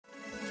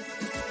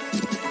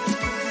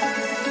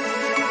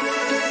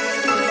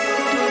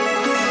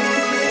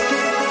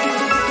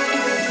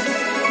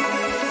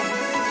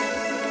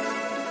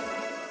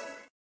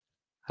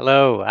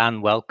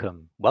and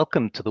welcome.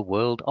 Welcome to the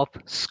world of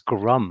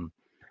Scrum.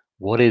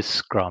 What is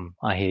Scrum?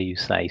 I hear you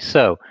say.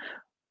 So,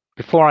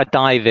 before I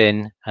dive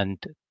in and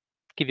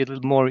give you a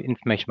little more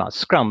information about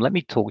Scrum, let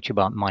me talk to you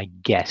about my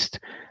guest.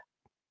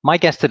 My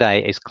guest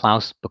today is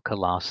Klaus Booker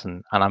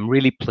Larsen, and I'm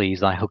really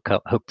pleased I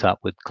hooked up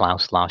with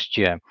Klaus last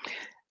year.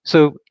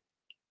 So, a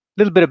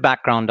little bit of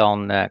background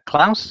on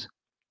Klaus.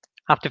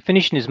 After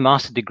finishing his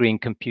master's degree in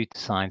computer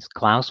science,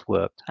 Klaus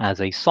worked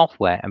as a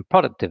software and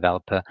product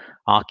developer,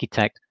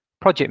 architect,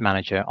 project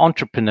manager,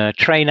 entrepreneur,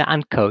 trainer,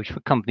 and coach for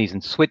companies in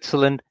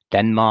Switzerland,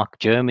 Denmark,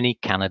 Germany,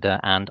 Canada,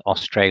 and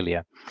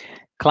Australia.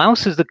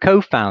 Klaus is the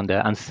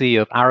co-founder and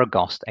CEO of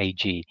Aragost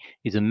AG.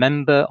 He's a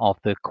member of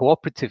the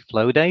Cooperative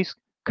Flow Days,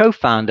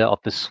 co-founder of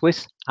the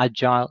Swiss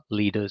Agile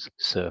Leaders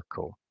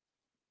Circle.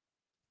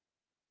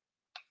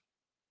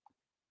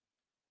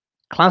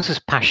 Klaus is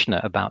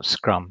passionate about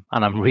Scrum,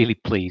 and I'm really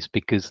pleased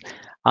because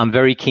I'm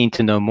very keen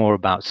to know more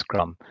about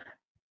Scrum.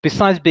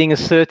 Besides being a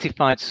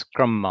certified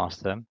Scrum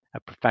Master, a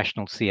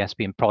professional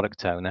CSP and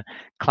product owner,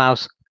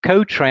 Klaus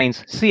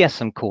co-trains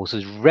CSM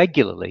courses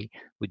regularly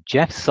with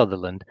Jeff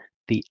Sutherland,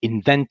 the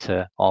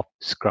inventor of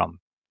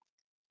Scrum.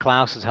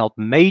 Klaus has helped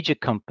major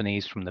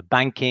companies from the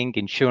banking,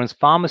 insurance,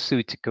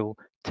 pharmaceutical,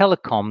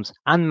 telecoms,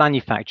 and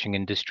manufacturing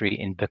industry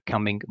in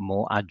becoming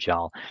more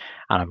agile,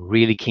 and I'm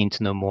really keen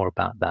to know more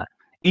about that.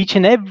 Each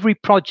and every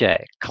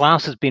project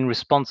Klaus has been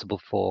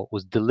responsible for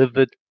was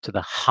delivered to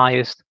the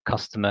highest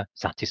customer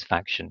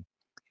satisfaction.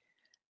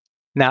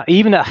 Now,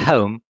 even at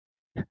home,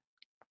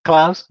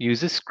 Klaus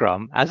uses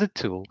Scrum as a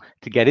tool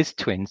to get his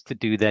twins to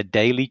do their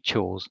daily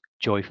chores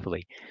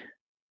joyfully.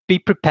 Be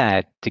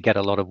prepared to get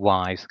a lot of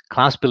whys.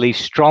 Klaus believes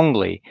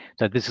strongly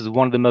that this is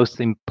one of the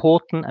most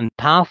important and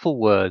powerful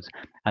words,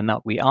 and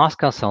that we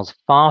ask ourselves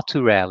far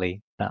too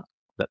rarely that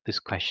this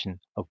question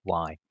of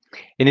why.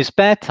 In his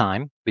spare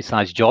time,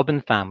 besides job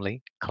and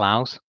family,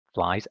 Klaus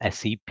flies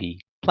SEP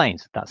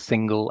planes, that's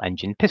single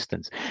engine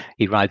pistons.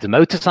 He rides a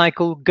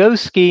motorcycle,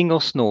 goes skiing or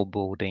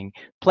snowboarding,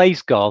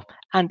 plays golf,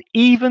 and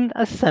even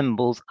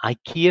assembles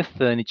IKEA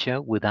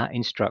furniture without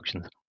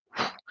instructions.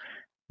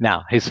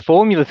 Now, his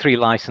Formula 3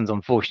 license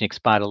unfortunately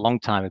expired a long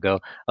time ago,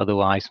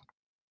 otherwise,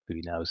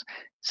 who knows.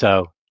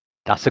 So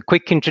that's a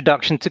quick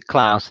introduction to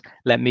Klaus.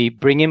 Let me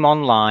bring him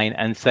online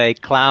and say,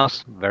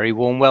 Klaus, very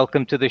warm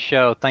welcome to the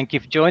show. Thank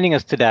you for joining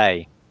us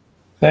today.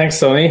 Thanks,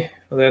 Sonny,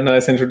 for that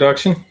nice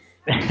introduction.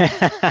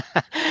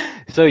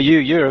 So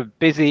you're a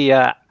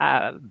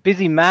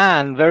busy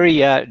man,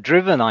 very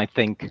driven, I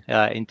think,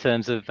 in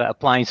terms of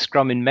applying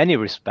Scrum in many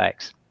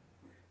respects.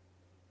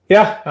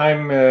 Yeah,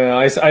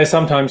 I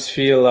sometimes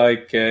feel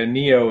like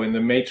Neo in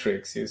the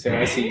Matrix. You say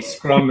I see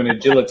Scrum and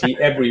agility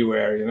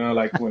everywhere.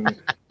 Like when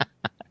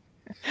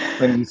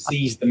he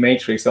sees the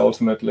Matrix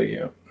ultimately.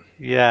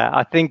 Yeah,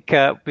 I think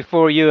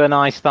before you and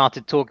I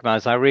started talking about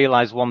this, I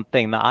realized one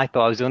thing, that I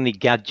thought I was the only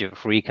gadget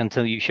freak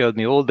until you showed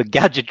me all the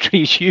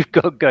gadgetries you've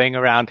got going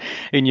around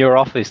in your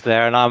office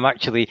there, and I'm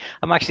actually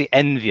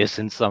envious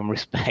in some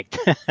respect.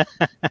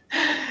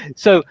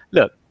 So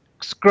look,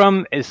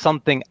 Scrum is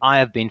something I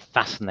have been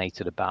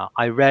fascinated about.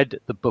 I read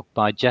the book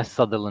by Jeff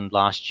Sutherland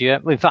last year.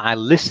 In fact, I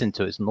listened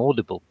to it. It's an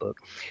Audible book.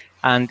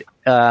 And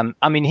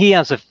I mean, he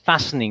has a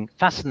fascinating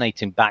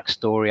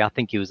backstory. I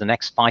think he was an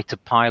ex-fighter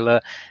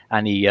pilot,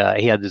 and he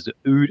had this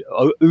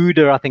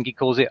OODA, I think he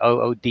calls it,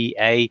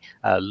 OODA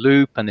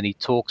loop, and then he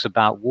talks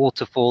about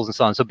waterfalls and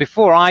so on. So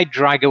before I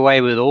drag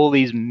away with all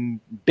these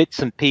bits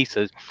and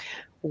pieces,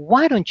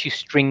 why don't you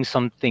string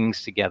some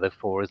things together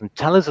for us and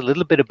tell us a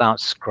little bit about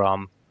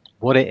Scrum,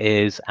 what it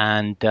is,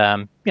 and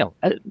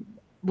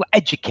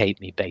educate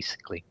me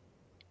basically.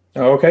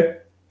 Okay,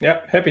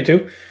 yeah, happy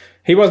to.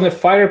 He wasn't a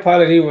fighter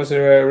pilot; he was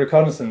a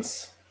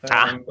reconnaissance.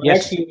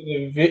 Yes.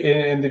 Actually,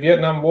 in the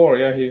Vietnam War,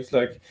 yeah, he was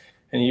like,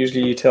 and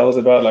usually he tells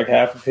about like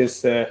half of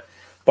his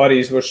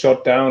buddies were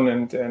shot down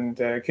and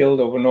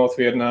killed over North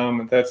Vietnam,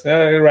 and that's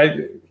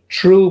right,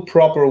 true,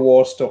 proper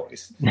war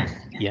stories.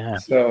 Yeah.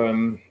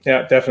 So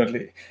yeah,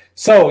 definitely.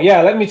 So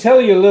yeah, let me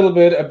tell you a little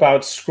bit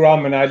about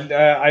Scrum, and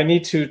I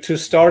need to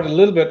start a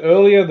little bit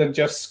earlier than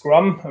just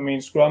Scrum. I mean,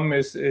 Scrum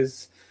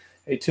is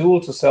a tool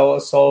to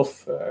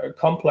solve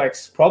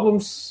complex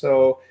problems.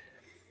 So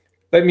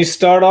let me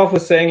start off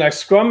with saying, like,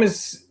 Scrum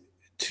is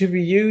to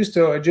be used,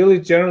 or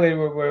agility generally,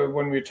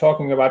 when we're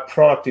talking about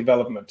product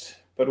development.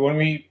 But when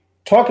we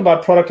talk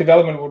about product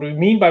development, what we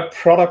mean by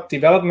product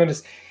development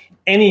is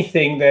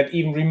anything that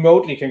even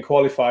remotely can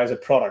qualify as a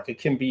product. It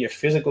can be a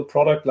physical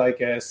product like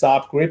a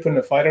Saab Gripen,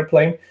 a fighter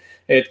plane.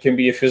 It can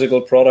be a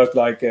physical product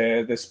like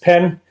this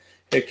pen.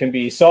 It can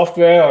be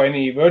software or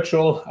any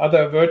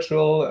other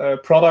virtual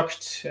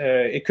product.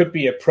 It could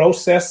be a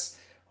process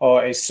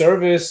or a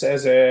service.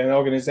 As an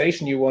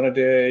organization, you want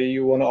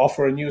to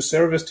offer a new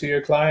service to your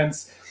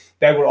clients.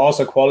 That would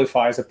also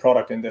qualify as a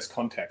product in this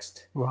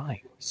context.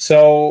 Right.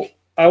 So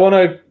I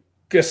want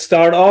to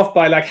start off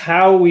by like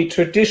how we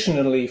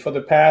traditionally, for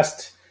the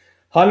past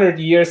 100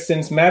 years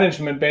since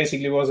management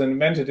basically was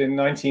invented in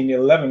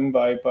 1911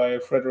 by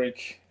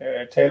Frederick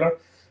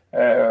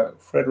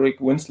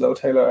Winslow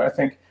Taylor, I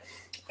think.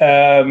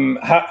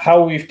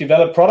 how we've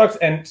developed products,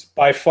 and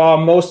by far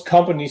most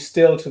companies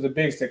still to the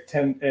biggest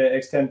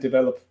extent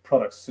develop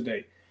products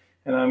today.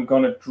 And I'm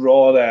going to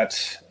draw that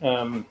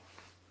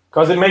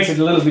because it makes it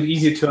a little bit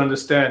easier to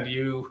understand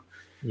you.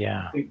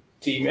 Yeah.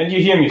 Team, and you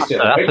hear me still.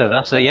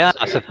 That's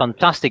a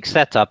fantastic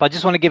setup. I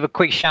just want to give a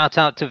quick shout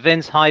out to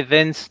Vince. Hi,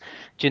 Vince.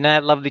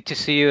 Jeanette, lovely to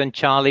see you, and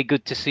Charlie,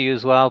 good to see you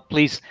as well.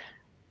 Please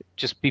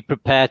just be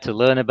prepared to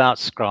learn about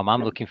Scrum.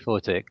 I'm looking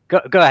forward to it.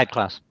 Go ahead,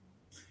 Klaus.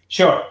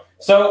 Sure.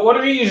 So what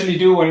do we usually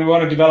do when we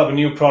want to develop a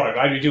new product?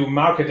 Right? We do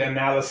market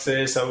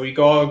analysis, or we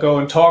go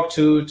and talk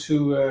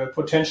to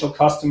potential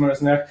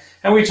customers,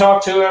 and we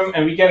talk to them,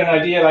 and we get an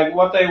idea like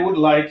what they would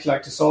like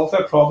to solve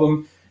their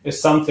problem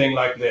is something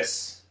like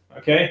this.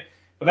 Okay.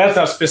 But that's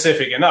not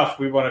specific enough.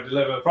 We want to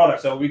deliver a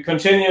product. So we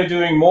continue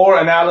doing more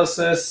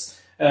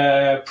analysis,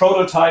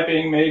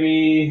 prototyping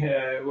maybe,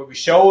 where we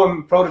show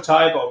them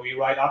prototype or we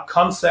write up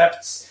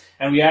concepts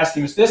and we ask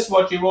them, is this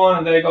what you want?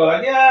 And they go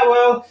like, yeah,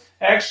 well,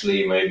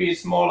 actually, maybe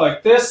it's more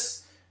like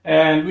this.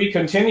 And we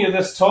continue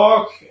this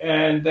talk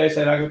and they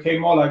say like, okay,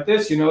 more like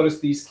this. You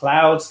notice these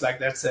clouds, like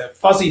that's a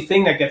fuzzy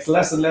thing that gets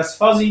less and less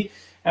fuzzy.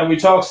 And we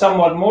talk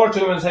somewhat more to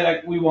them and say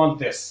like, we want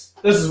this.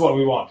 This is what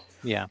we want.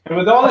 Yeah. And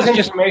with all this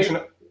information...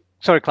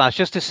 Sorry, Klaus,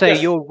 just to say,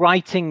 yes. Your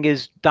writing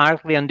is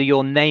directly under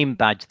your name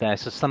badge there,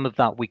 so some of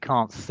that we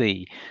can't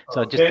see.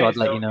 So okay, just thought I'd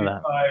let you know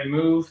that. I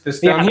move this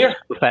down here.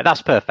 Perfect.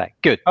 That's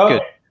perfect. Good, okay.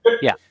 Good.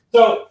 Yeah.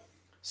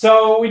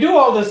 So we do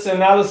all this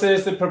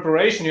analysis, the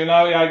preparation,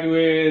 like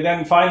we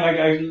then find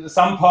like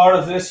some part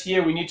of this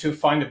here, we need to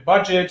find a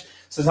budget.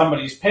 So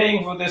somebody's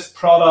paying for this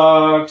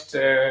product.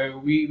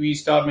 We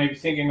start maybe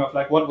thinking of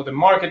like, what would the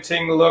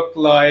marketing look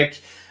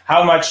like?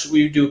 How much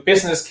we do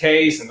business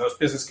case, and those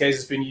business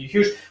cases being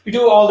huge. We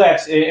do all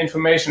that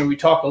information, and we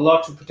talk a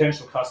lot to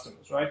potential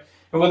customers, right?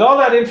 And with all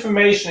that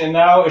information and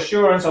now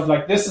assurance of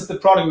like, this is the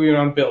product we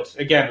want to build.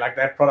 Again, like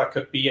that product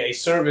could be a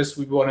service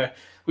we want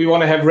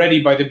to have ready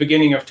by the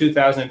beginning of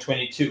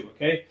 2022,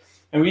 okay?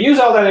 And we use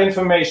all that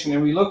information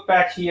and we look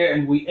back here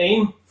and we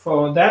aim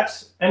for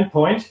that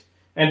endpoint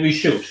and we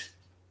shoot.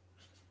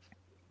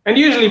 And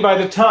usually by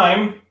the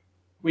time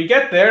we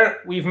get there,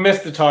 we've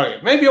missed the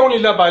target. Maybe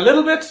only by a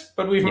little bit,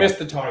 but we've missed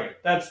the target.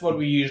 That's what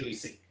we usually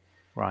see.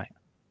 Right.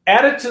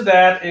 Added to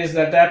that is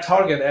that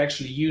target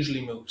actually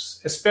usually moves,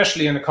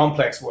 especially in the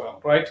complex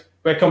world, right?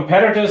 Where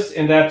competitors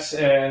in that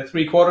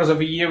 3/4 of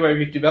a year where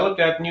we've developed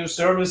that new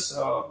service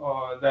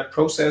or that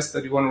process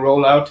that you want to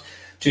roll out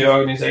to your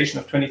organization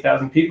of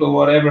 20,000 people or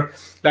whatever,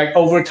 like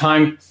over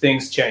time,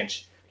 things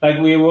change. Like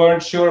we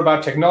weren't sure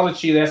about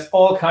technology. There's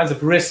all kinds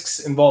of risks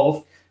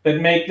involved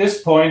that make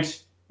this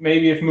point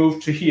maybe have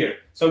moved to here.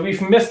 So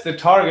we've missed the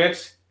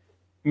target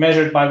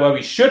measured by where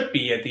we should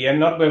be at the end,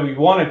 not where we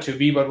wanted to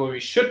be, but where we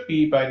should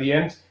be by the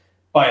end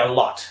by a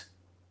lot.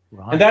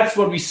 Right. And that's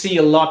what we see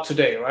a lot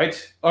today, right?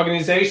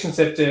 Organizations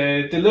that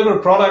deliver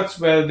products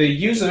where the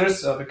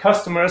users or the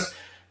customers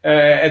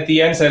at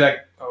the end say like,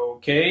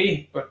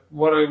 okay, but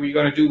what are we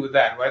going to do with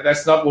that, right?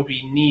 That's not what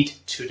we need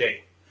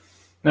today.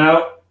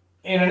 Now,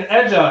 in an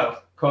agile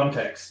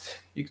context,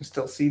 you can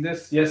still see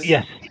this? Yes?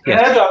 Yes. In an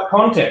agile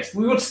context,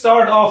 we would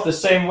start off the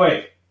same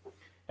way.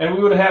 And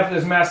we would have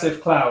this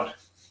massive cloud.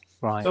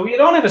 Right. So we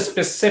don't have a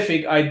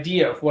specific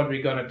idea of what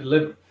we're going to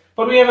deliver.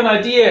 But we have an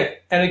idea,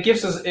 and it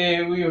gives us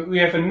we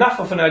have enough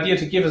of an idea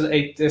to give us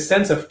a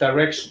sense of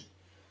direction.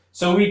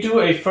 So we do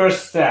a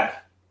first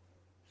step.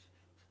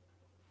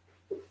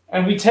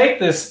 And we take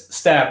this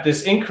step,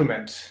 this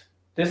increment.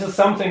 This is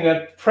something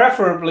that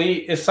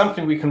preferably is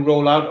something we can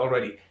roll out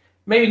already.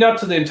 Maybe not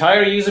to the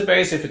entire user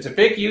base. If it's a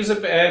big user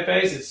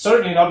base, it's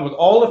certainly not with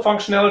all the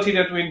functionality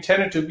that we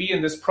intended to be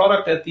in this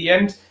product at the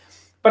end,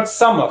 but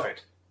some of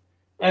it.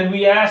 And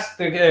we ask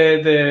the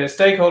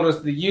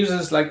stakeholders, the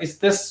users, like, is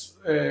this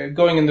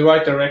going in the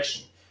right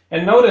direction?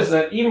 And notice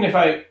that even if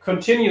I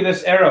continue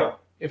this arrow,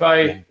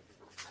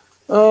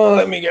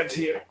 let me get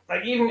here.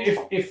 Like even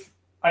if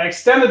I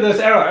extended this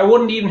arrow, I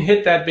wouldn't even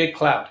hit that big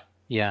cloud.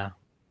 Yeah.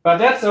 But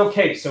that's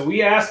okay. So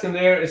we ask them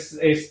there,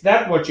 is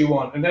that what you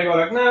want? And they go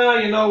like, no,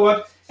 you know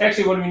what?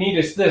 Actually, what we need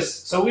is this.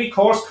 So we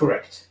course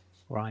correct.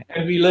 Right.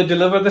 And we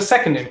deliver the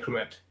second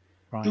increment.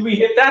 Right. Do we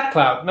hit that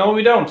cloud? No,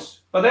 we don't.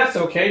 But that's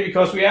okay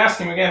because we ask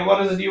them again,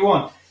 what is it you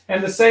want?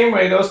 And the same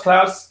way, those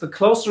clouds, the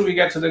closer we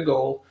get to the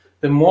goal,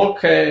 the more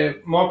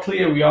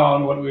clear we are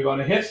on what we're going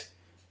to hit.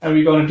 And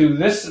we're going to do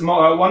this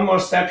one more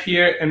step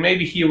here, and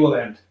maybe here we'll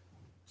end.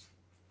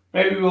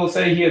 Maybe we'll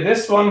say here,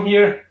 this one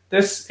here,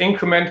 this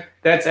increment,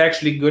 that's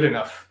actually good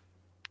enough.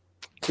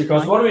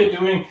 Because what we're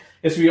doing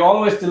is we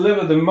always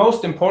deliver the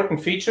most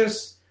important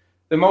features,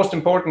 the most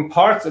important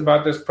parts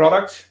about this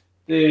product,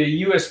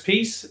 the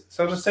USPs,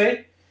 so to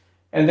say.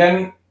 And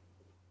then,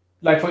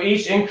 like for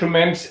each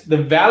increment, the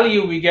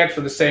value we get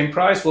for the same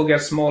price will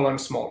get smaller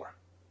and smaller.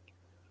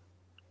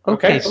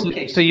 Okay.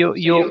 So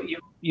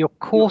you're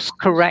course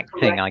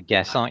correcting, I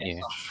guess, aren't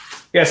you?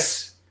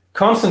 Yes,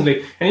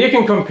 constantly. And you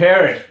can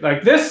compare it.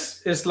 Like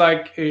this is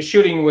like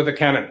shooting with a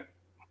cannon.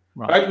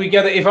 Right? We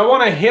get if I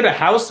want to hit a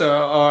house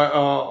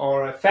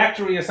or a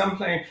factory or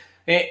something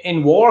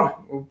in war,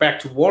 back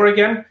to war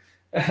again,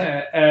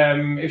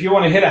 if you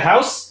want to hit a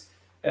house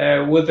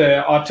with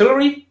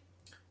artillery,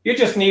 you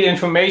just need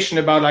information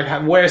about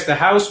like where's the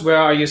house, where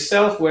are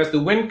yourself, where's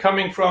the wind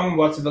coming from,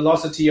 what's the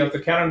velocity of the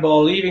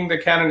cannonball leaving the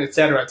cannon,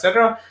 etc.,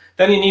 etc.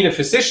 Then you need a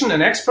physician,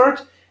 an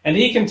expert, and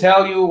he can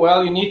tell you,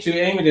 well, you need to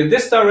aim it in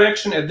this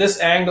direction at this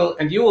angle,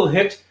 and you will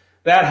hit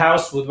that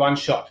house with one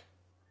shot.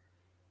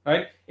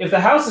 Right? If the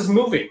house is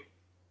moving,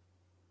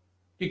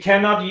 you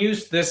cannot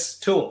use this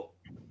tool.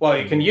 Well,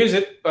 you can use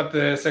it, but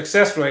the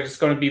success rate is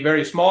going to be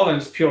very small,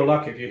 and it's pure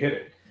luck if you hit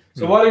it.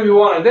 So what do we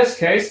want in this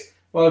case?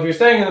 Well, if you're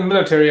staying in the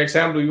military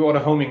example, you want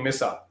a homing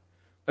missile.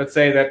 Let's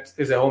say that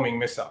is a homing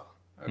missile.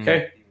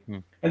 Okay?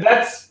 And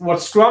that's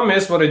what Scrum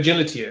is, what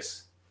agility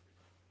is.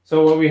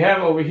 So what we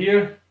have over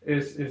here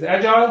is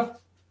agile.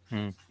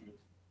 And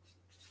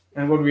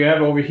what we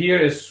have over here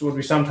is what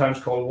we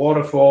sometimes call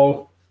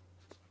waterfall.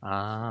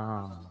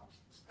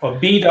 Or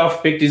beat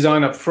off, big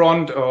design up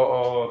front,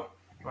 or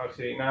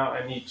okay, now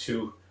I need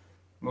to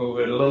move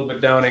it a little bit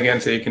down again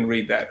so you can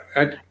read that.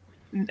 Right?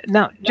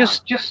 Now,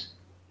 just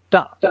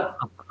that,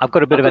 I've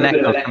got a bit of an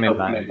echo coming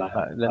back.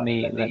 Let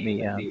me.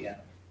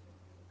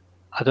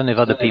 I don't know if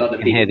other people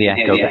can hear the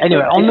echo. But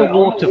anyway, on the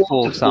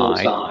waterfall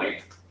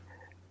side,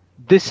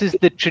 this is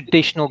the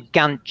traditional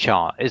Gantt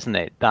chart, isn't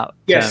it? That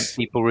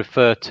people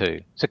refer to.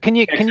 So can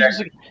you?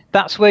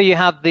 That's where you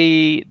have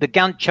the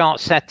Gantt chart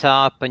set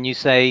up, and you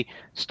say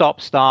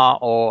stop, start,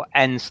 or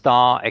end,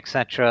 start,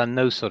 etc., and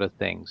those sort of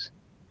things.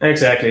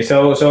 Exactly.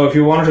 So if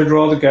you want to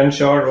draw the Gantt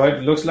chart, right,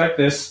 it looks like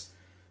this.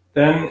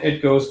 Then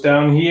it goes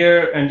down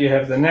here, and you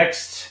have the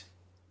next.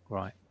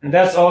 Right. And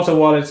that's also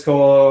what it's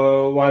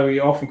called. Why we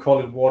often call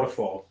it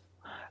waterfall.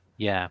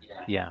 Yeah.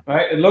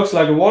 Right. It looks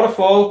like a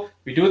waterfall.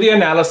 We do the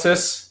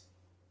analysis.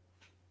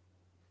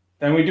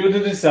 Then we do the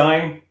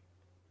design.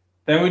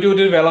 Then we do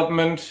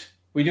development.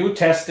 We do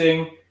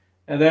testing,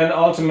 and then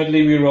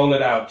ultimately we roll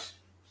it out.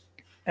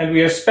 And we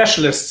have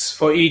specialists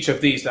for each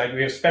of these. Like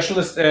we have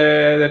specialists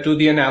that do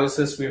the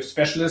analysis. We have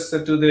specialists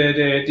that do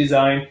the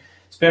design.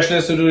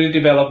 Specialists who do the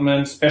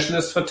development,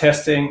 specialists for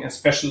testing, and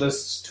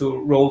specialists to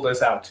roll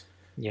this out,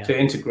 to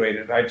integrate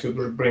it, right, to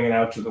bring it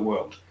out to the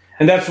world.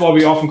 And that's why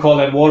we often call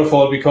that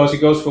waterfall, because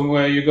it goes from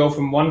where you go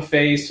from one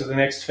phase to the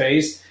next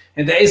phase,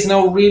 and there is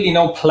really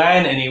no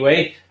plan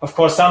anyway. Of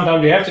course,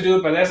 sometimes you have to do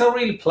it, but there's no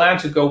really plan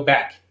to go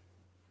back.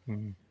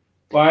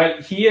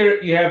 While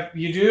here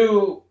you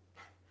do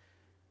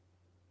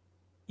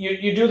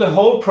the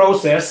whole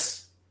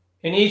process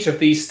in each of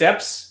these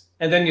steps,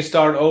 and then you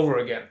start over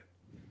again.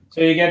 So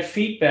you get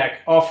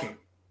feedback often.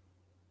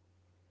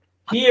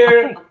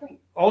 Here,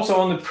 also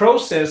on the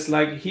process,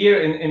 like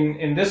here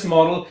in this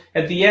model,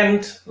 at the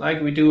end,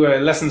 like we do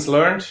a lessons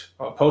learned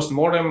or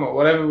post-mortem or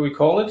whatever we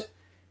call it.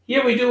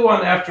 Here we do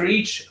one after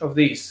each of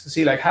these to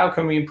see like how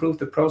can we improve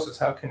the process,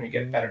 how can we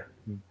get better.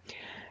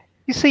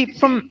 You see,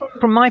 from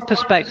my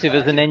perspective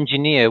as an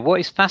engineer,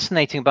 what is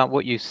fascinating about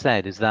what you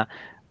said is that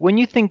when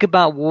you think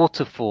about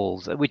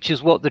waterfalls, which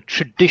is what the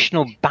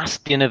traditional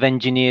bastion of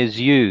engineers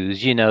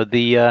use,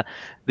 the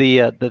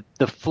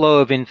flow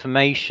of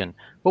information,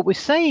 what we're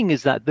saying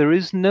is that there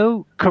is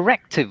no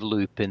corrective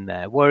loop in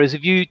there. Whereas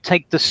if you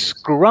take the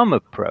Scrum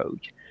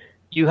approach,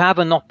 you have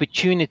an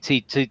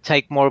opportunity to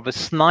take more of a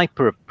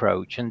sniper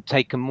approach and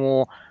take a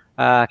more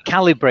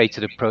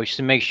calibrated approach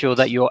to make sure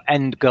that your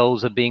end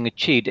goals are being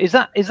achieved. Is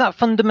that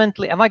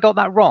fundamentally? Have I got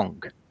that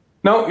wrong?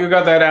 No, you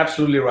got that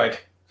absolutely right,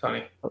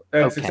 Sonny.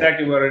 That's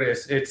exactly what it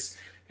is. It's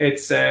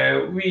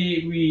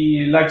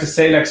we like to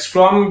say like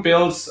Scrum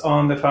builds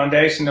on the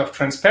foundation of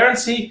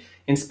transparency,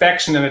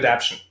 inspection, and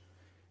adaptation.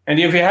 And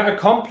if you have a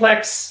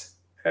complex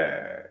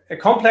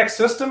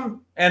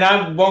system, and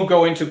I won't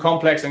go into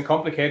complex and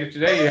complicated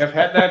today. You have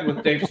had that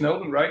with Dave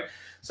Snowden, right?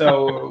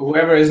 So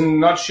whoever is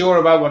not sure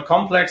about what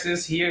complex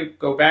is, here,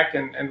 go back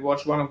and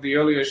watch one of the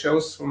earlier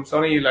shows from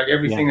Sonny, like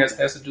everything that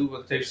has to do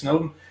with Dave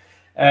Snowden.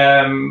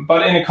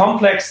 But in a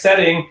complex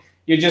setting,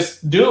 you're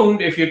just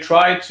doomed if you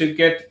try to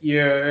get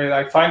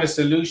find a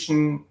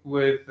solution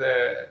with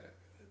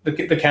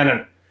the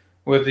canon,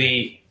 with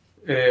the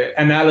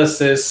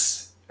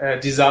analysis,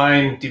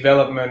 design,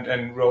 development,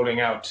 and rolling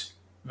out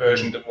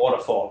version, the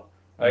waterfall,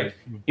 right?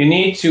 You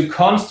need to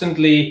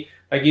constantly,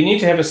 you need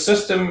to have a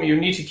system, you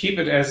need to keep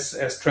it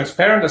as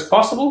transparent as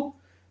possible,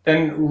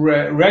 then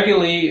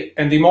regularly,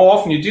 and the more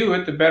often you do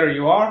it, the better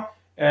you are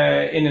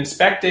in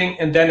inspecting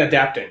and then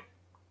adapting.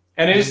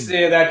 And it is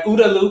that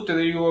OODA loop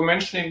that you were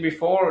mentioning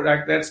before,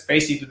 like that's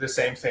basically the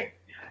same thing.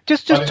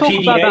 Just talk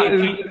about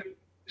that.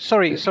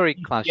 Sorry,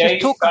 Klaus.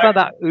 Just talk about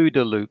that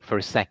OODA loop for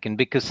a second,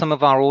 because some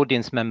of our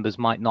audience members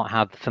might not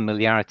have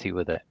familiarity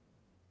with it.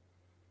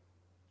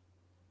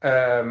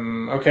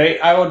 Okay,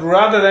 I would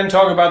rather than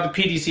talk about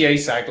the PDCA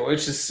cycle,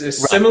 which is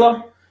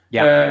similar.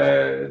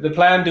 Yeah. The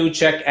plan, do,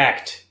 check,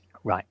 act.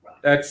 Right.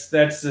 That's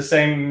the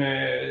same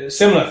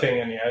similar thing,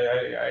 and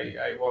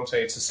I won't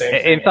say it's the same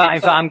thing. In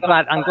fact, I'm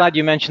glad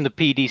you mentioned the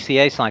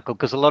PDCA cycle,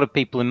 because a lot of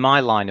people in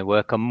my line of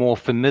work are more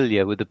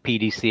familiar with the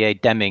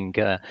PDCA Deming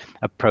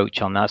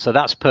approach on that. So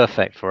that's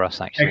perfect for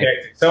us, actually.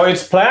 Okay. So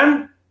it's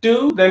plan,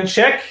 do, then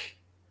check.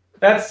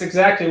 That's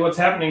exactly what's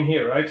happening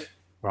here, right?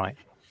 Right.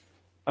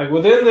 Like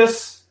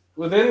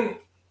within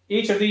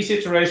each of these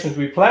iterations,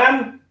 we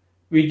plan,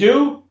 we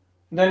do,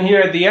 then here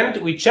at the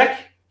end, we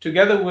check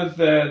together with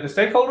the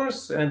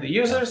stakeholders and the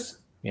users,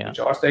 which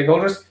are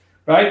stakeholders,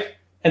 right?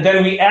 And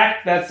then we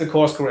act. That's the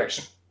course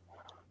correction,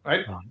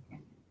 right?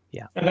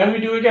 Yeah. And then we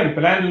do again,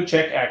 plan, do,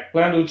 check, act.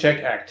 Plan, do,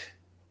 check, act.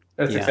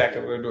 That's exactly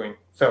what we're doing.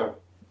 So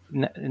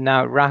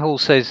now Rahul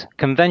says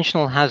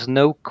conventional has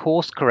no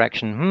course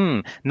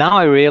correction. Now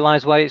I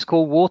realize why it's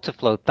called water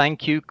flow.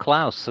 Thank you,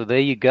 Klaus. So there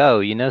you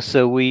go.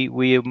 So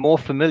we are more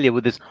familiar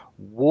with this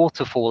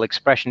waterfall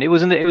expression. It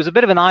was a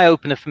bit of an eye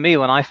opener for me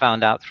when I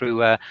found out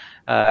through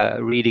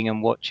reading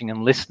and watching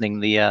and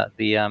listening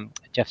the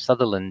Jeff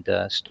Sutherland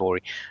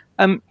story.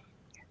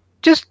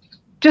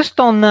 Just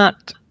on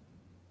that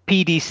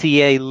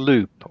PDCA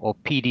loop or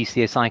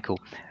PDCA cycle.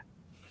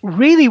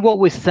 Really what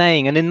we're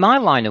saying, and in my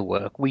line of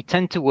work, we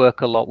tend to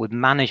work a lot with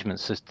management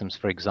systems,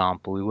 for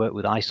example. We work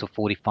with ISO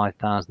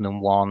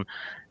 45001,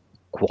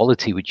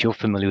 quality, which you're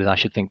familiar with, I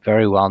should think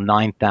very well,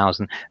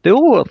 9000. They're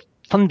all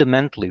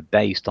fundamentally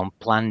based on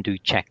plan, do,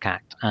 check,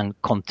 act, and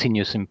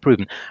continuous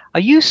improvement.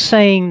 Are you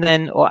saying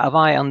then, or have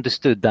I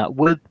understood that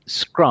with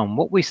Scrum,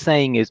 what we're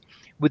saying is,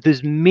 with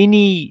this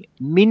mini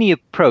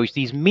approach,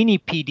 these mini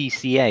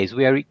PDCAs,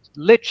 we are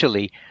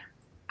literally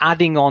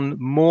adding on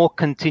more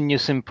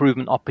continuous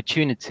improvement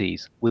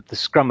opportunities with the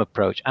Scrum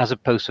approach as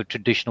opposed to a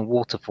traditional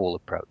waterfall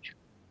approach?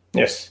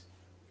 Yes.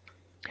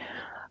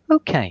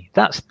 Okay,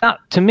 that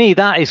to me,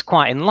 that is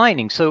quite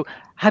enlightening. So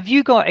have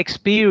you got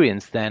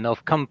experience then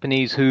of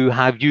companies who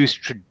have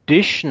used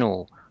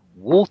traditional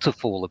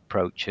waterfall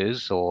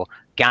approaches or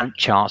Gantt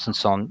charts and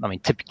so on? I mean,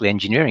 typically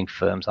engineering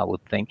firms, I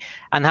would think.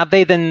 And have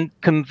they then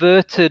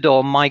converted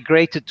or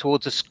migrated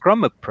towards a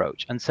Scrum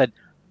approach and said,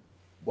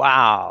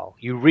 wow,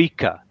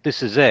 eureka,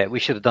 this is it. We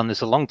should have done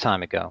this a long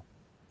time ago?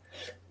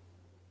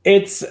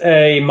 It's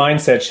a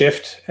mindset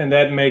shift, and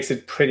that makes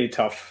it pretty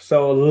tough.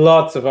 So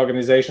lots of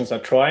organizations are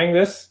trying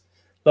this.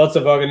 Lots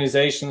of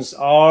organizations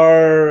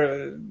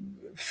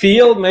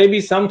feel maybe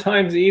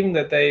sometimes even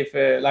that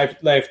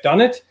they've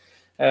done it,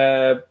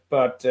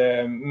 but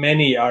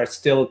many are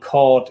still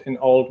caught in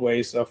old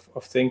ways of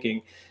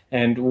thinking.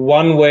 And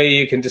one way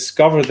you can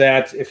discover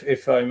that,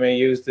 if I may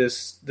use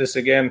this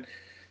again,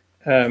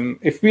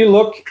 if we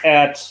look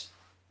at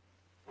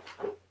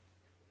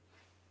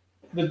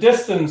the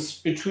distance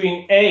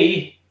between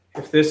A,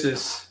 if this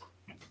is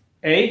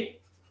A,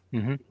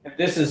 and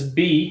this is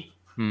B,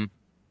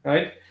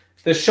 right?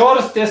 The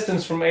shortest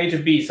distance from A to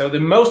B, so the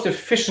most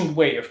efficient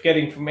way of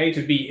getting from A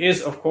to B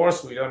is, of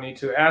course, we don't need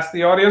to ask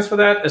the audience for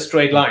that, a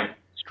straight line.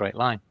 Straight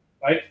line.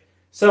 Right?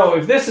 So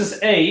if this is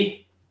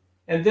A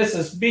and this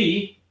is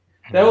B,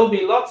 there will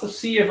be lots of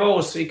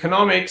CFOs,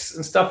 economics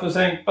and stuff who are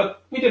saying,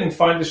 but we didn't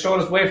find the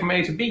shortest way from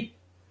A to B.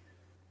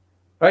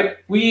 Right?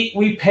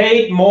 We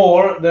paid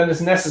more than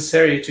is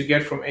necessary to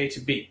get from A to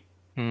B.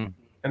 And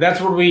that's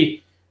what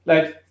we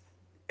like.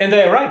 And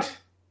they're right.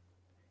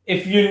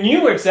 If you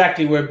knew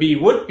exactly where B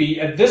would be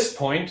at this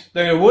point,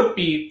 then it would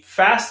be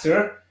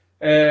faster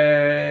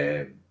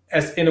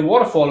as in a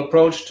waterfall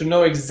approach to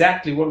know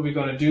exactly what we're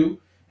going to do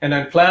and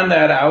then plan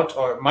that out,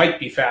 or it might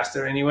be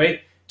faster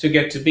anyway, to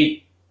get to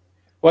B.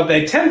 What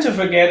they tend to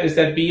forget is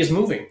that B is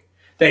moving.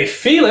 They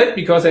feel it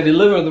because they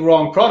deliver the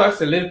wrong products,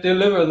 they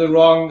deliver the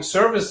wrong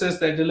services,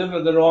 they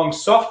deliver the wrong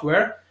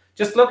software.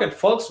 Just look at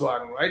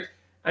Volkswagen, right?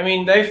 I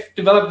mean, they've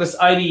developed this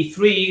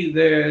ID3,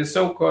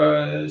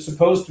 the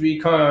supposed to be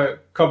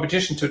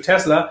competition to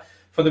Tesla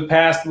for the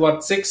past,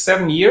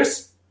 6-7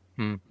 years?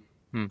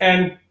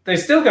 And they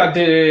still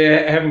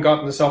haven't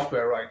gotten the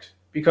software right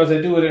because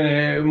they do it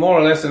in more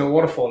or less in a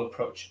waterfall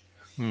approach.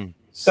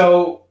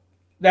 So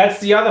that's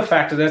the other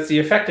factor, that's the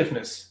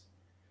effectiveness.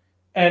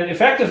 And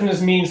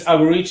effectiveness means are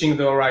we reaching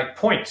the right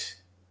point?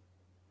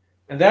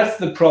 And that's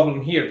the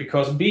problem here,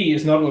 because B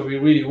is not what we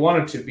really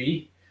want it to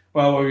be.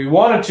 Well, where we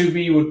want it to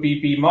be would be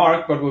B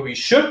mark, but where we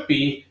should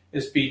be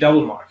is B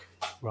double mark.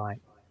 Right.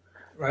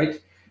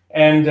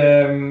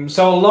 And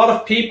so a lot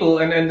of people,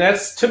 and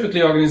that's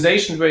typically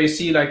organizations where you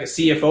see like a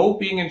CFO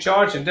being in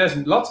charge, and there's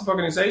lots of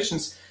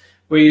organizations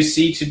where you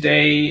see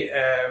today,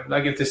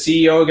 like if the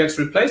CEO gets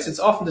replaced, it's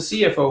often the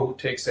CFO who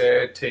takes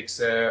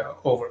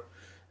over,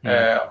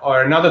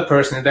 or another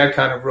person in that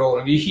kind of role.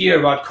 And you hear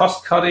about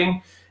cost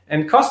cutting.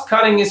 And cost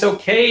cutting is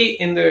okay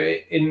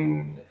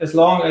in as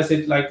long as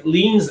it like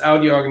leans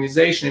out the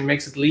organization, it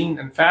makes it lean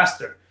and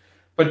faster.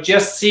 But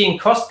just seeing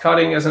cost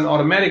cutting as an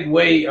automatic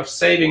way of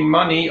saving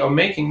money or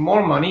making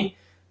more money,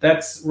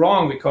 that's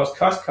wrong, because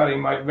cost cutting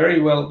might very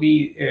well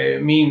be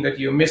mean that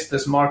you miss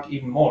this mark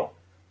even more.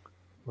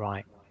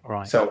 Right.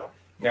 So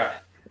yeah.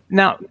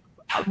 Now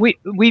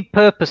we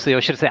purposely,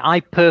 or should I say,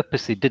 I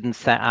purposely didn't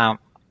set out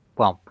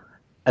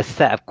a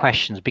set of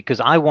questions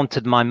because I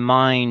wanted my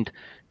mind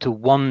to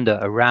wander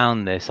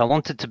around this. I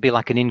wanted to be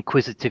like an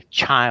inquisitive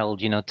child,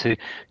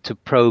 to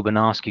probe and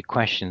ask you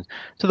questions.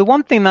 So the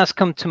one thing that's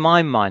come to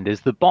my mind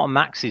is the bottom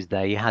axis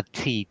there, you had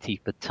T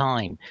for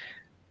time.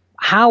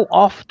 How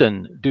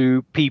often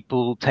do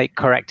people take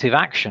corrective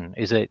action?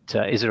 Is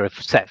there a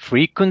set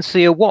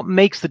frequency, or what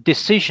makes the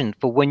decision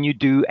for when you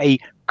do a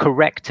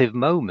corrective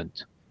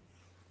moment?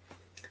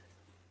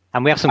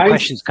 And we have some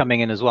questions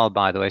coming in as well,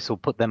 by the way, so we'll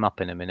put them up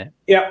in a minute.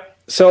 Yeah.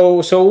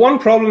 So one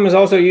problem is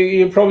also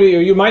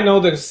you might know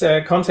this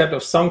concept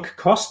of sunk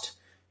cost.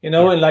 And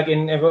like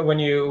when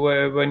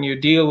you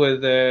deal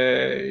with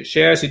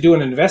shares, you do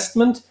an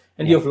investment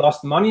and you've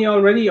lost money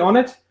already on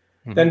it.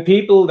 Mm-hmm.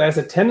 Then there's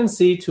a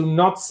tendency to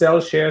not sell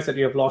shares that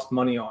you have lost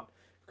money on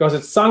because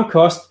it's sunk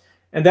cost.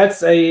 And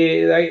that's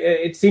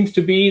it seems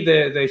to be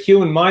the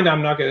human mind.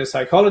 I'm not a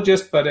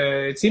psychologist, but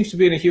it seems to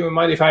be in the human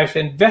mind. If I've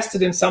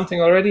invested in something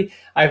already,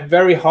 I'm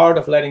very hard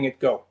of letting it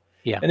go.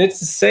 Yeah. And it's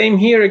the same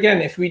here again.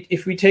 If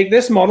we take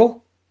this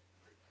model,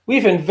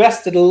 we've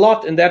invested a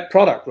lot in that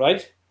product,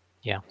 right?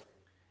 Yeah.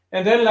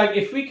 And then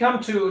if we come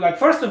to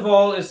first of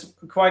all, it's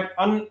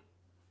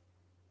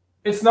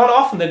it's not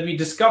often that we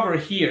discover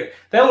here.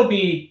 There will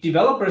be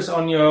developers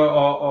on your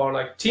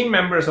or team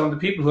members on the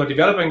people who are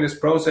developing this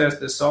process,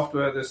 this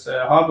software, this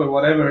hardware,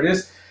 whatever it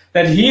is,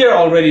 that here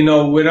already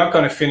know we're not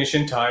going to finish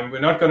in time. We're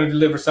not going to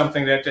deliver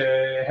something that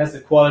has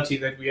the quality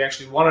that we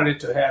actually wanted it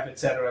to have,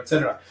 etc.,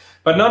 etc.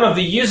 But none of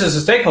the users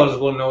or stakeholders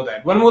will know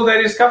that. When will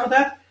they discover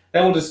that?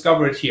 They will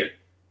discover it here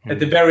at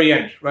the very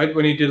end, right?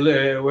 When you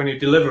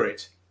deliver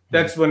it.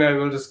 That's when I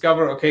will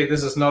discover, okay,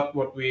 this is not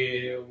what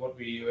we're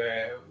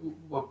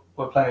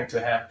planning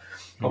to have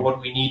or what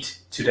we need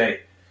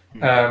today.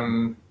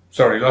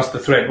 Sorry, lost the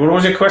thread. What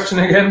was your question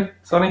again,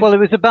 Sonny? Well, it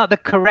was about the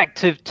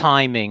corrective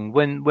timing.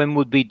 When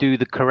would we do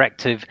the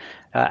corrective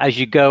as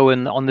you go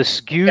and on the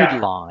skewed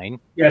line?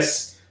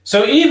 Yes.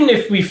 So even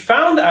if we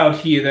found out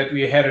here that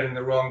we headed in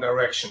the wrong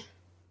direction,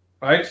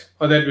 right,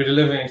 or that we're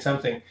delivering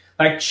something,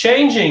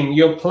 changing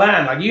your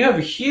plan, you have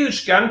a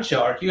huge Gantt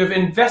chart, you have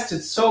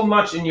invested so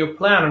much in your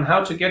plan on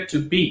how to get to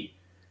B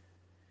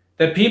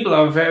that people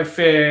have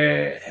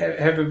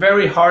a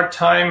very hard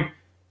time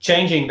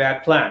changing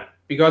that plan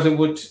because it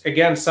would,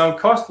 again, sunk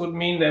cost would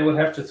mean they would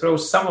have to throw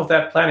some of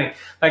that planning,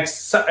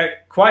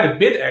 quite a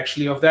bit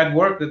actually of that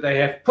work that they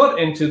have put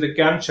into the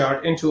Gantt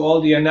chart, into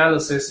all the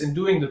analysis in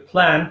doing the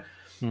plan,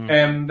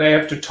 and they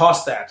have to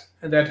toss that,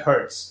 and that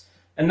hurts.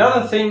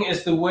 Another thing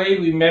is the way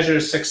we measure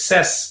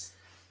success.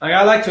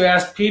 I like to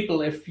ask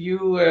people, if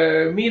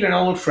you meet an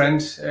old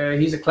friend,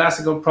 he's a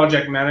classical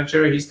project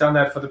manager, he's done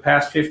that for the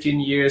past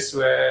 15 years,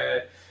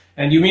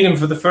 and you meet him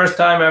for the first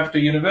time after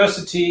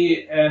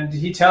university, and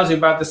he tells you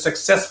about the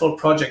successful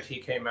project he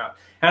came out.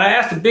 And I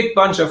asked a big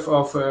bunch of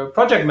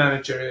project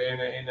manager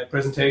in a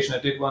presentation I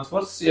did once,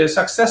 what's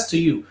success to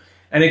you?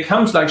 And it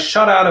comes like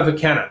shot out of a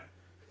cannon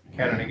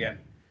again.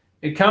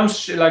 It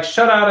comes like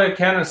shot out of a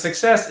cannon.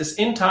 Success is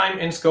in time,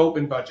 in scope,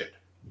 in budget.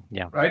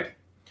 Yeah. Right?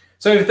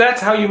 So if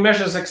that's how you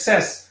measure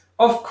success,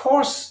 of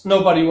course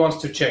nobody wants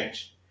to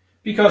change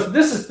because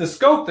this is the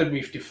scope that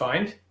we've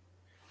defined.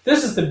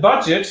 This is the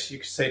budget. You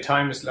could say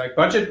time is like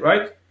budget,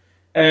 right?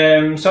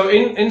 So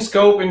in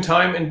scope, in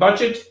time, in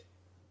budget,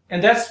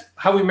 and that's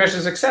how we measure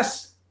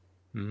success.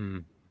 Mm-hmm.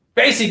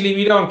 Basically,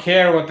 we don't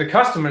care what the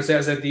customer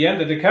says at the end.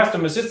 That the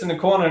customer sits in the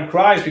corner and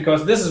cries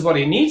because this is what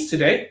he needs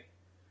today,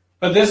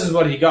 but this is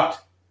what he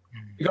got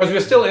because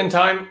we're still in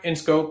time, in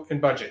scope, in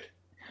budget.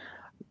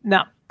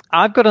 Now,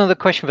 I've got another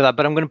question for that,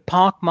 but I'm going to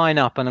park mine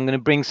up and I'm going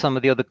to bring some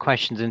of the other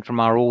questions in from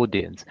our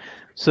audience.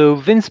 So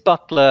Vince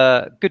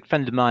Butler, good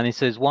friend of mine, he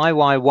says, why?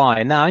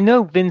 Now, I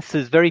know Vince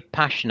is very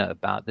passionate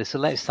about this, so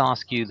let's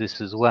ask you this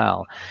as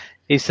well.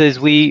 He says,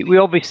 we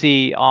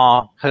obviously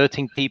are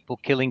hurting people,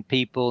 killing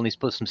people, and he's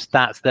put some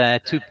stats there,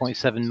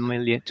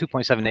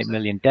 2.78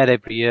 million dead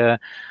every year.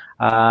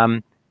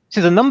 So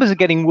the numbers are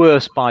getting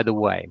worse, by the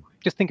way.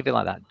 Just think of it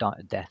like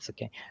that, deaths,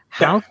 okay?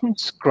 How can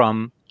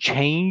Scrum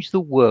change the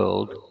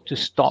world to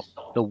stop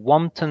the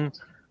wanton,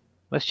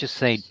 let's just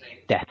say,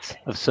 deaths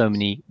of so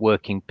many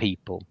working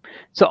people?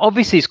 So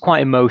obviously it's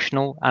quite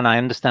emotional, and I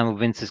understand where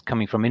Vince is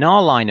coming from. In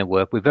our line of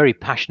work, we're very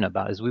passionate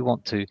about it, is we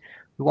want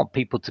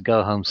people to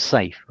go home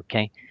safe,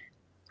 okay?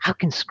 How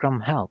can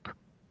Scrum help?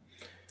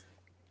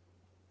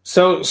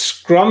 So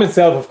Scrum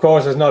itself, of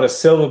course, is not a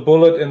silver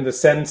bullet in the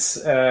sense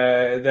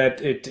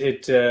that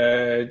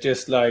it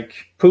just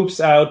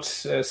poops out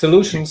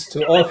solutions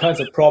to all kinds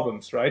of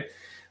problems, right?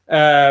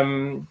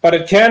 But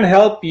it can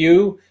help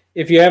you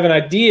if you have an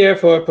idea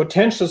for a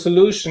potential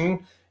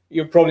solution.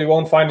 You probably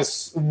won't find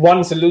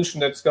one solution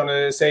that's going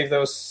to save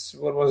those,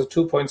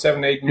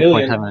 2.78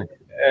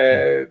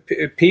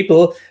 million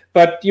people.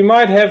 But you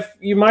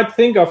might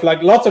think of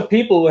lots of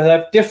people will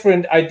have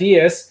different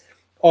ideas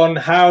on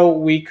how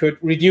we could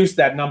reduce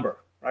that number,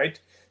 right?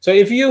 So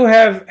if you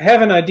have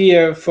an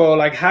idea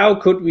for how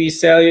could we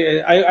sell,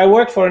 I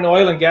worked for an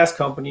oil and gas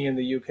company in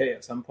the UK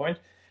at some point,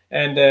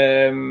 and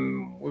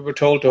we were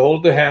told to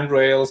hold the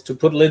handrails, to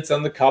put lids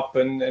on the cup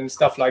and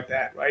stuff like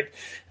that, right?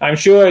 I'm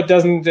sure it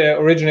doesn't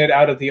originate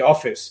out of the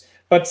office,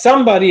 but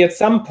somebody at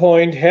some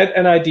point had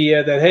an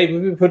idea that, hey,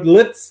 we put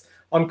lids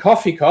on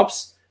coffee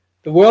cups,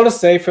 the world is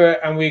safer,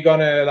 and we're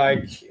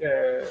gonna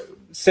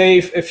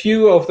save a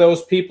few of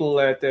those people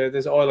at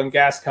this oil and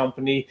gas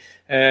company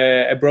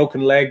a broken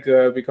leg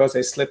because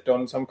they slipped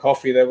on some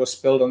coffee that was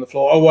spilled on the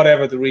floor, or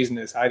whatever the reason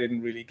is. I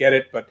didn't really get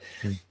it, but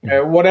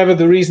whatever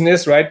the reason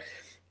is, right?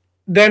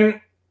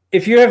 Then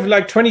if you have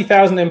like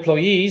 20,000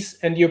 employees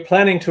and you're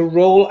planning to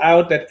roll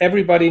out that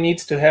everybody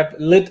needs to have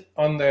lid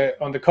on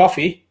the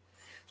coffee,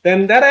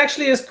 then that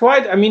actually is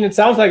quite, I mean, it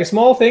sounds like a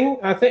small thing,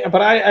 I think,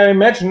 but I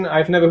imagine,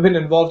 I've never been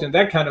involved in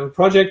that kind of a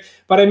project,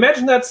 but I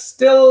imagine that's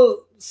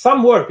still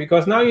some work,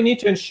 because now you need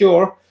to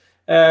ensure,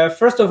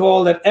 first of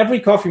all, that every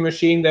coffee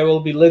machine, there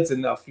will be lids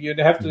enough. You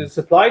have to the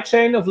supply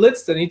chain of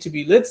lids, there need to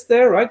be lids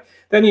there, right?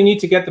 Then you need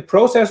to get the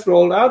process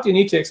rolled out. You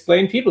need to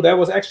explain people. There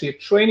was actually a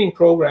training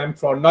program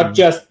for not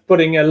just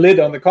putting a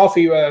lid on the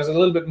coffee. There's a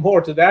little bit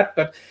more to that,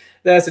 but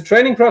there's a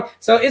training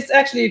So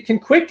it can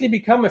quickly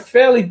become a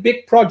fairly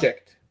big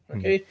project.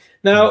 Okay.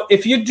 Now,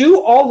 if you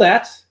do all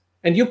that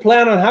and you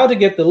plan on how to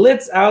get the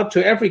lids out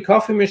to every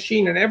coffee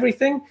machine and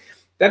everything,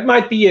 that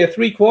might be a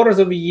 3/4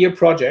 of a year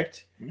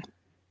project.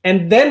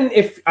 And then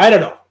if, I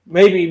don't know,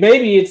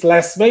 maybe it's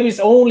less, maybe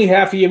it's only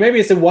half a year, maybe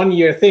it's a 1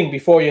 year thing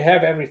before you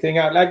have everything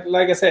out.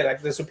 Like I said,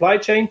 like the supply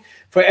chain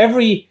for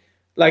every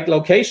like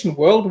location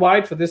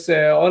worldwide for this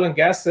oil and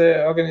gas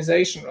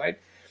organization, right?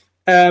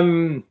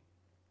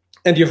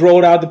 And you've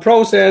rolled out the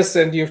process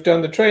and you've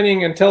done the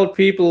training and told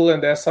people,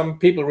 and there's some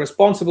people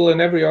responsible in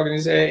every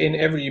organization, in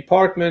every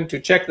department to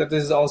check that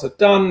this is also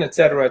done, et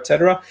cetera, et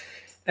cetera.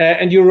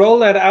 And you roll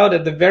that out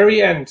at the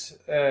very end.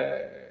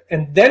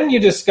 And then you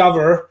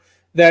discover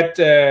that,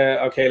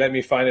 okay, let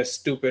me find a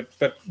stupid,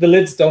 but the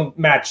lids don't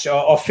match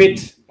or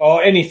fit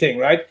or anything,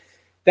 right?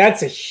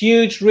 That's a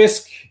huge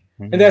risk.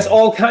 And there's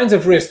all kinds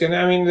of risk. And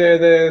I mean,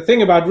 the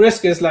thing about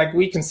risk is like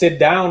we can sit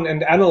down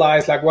and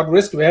analyze like what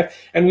risk we have,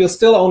 and we'll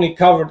still only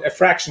cover a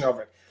fraction of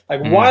it.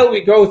 Like while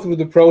we go through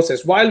the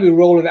process, while we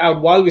roll it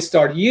out, while we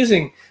start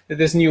using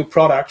this new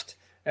product,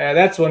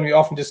 that's when we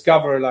often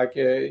discover like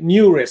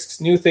new risks,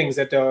 new things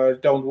that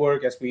don't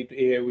work as we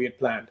had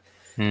planned.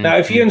 Now,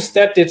 if you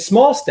instead did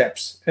small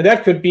steps, and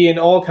that could be in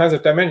all kinds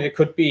of dimensions, it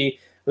could be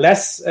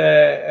less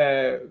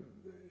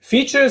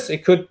features,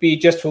 it could be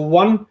just for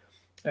one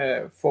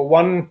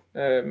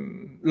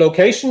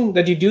location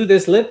that you do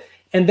this lid,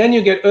 and then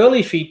you get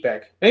early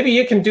feedback. Maybe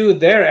you can do it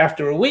there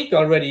after a week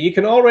already. You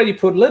can already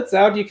put lids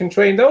out, you can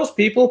train those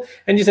people,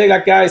 and you say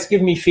like, guys,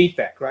 give me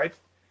feedback, right?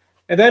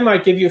 And they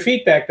might give you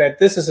feedback that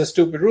this is a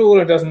stupid rule,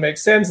 it doesn't make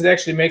sense, it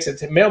actually makes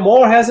it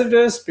more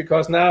hazardous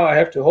because now I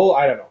have to hold,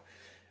 I don't know,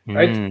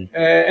 right?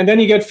 And then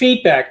you get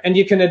feedback and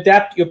you can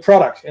adapt your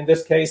product. In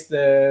this case,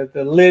 the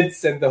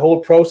lids and the whole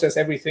process,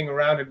 everything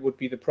around it would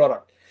be the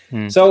product.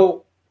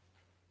 So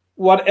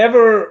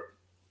whatever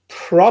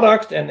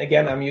product, and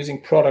again, I'm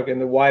using product in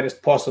the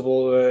widest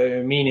possible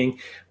meaning,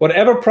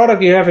 whatever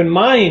product you have in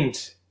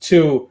mind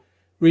to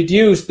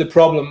reduce the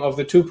problem of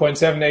the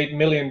 2.78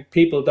 million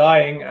people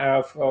dying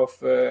of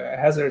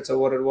hazards or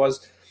what it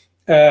was,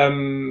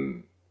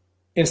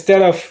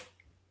 instead of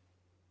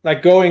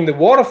like going the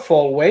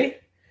waterfall way,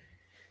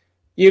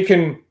 you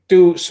can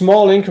do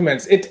small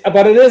increments.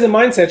 But it is a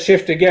mindset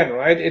shift again,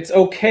 right? It's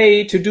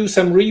okay to do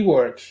some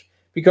rework.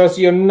 Because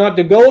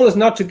the goal is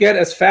not to get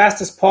as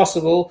fast as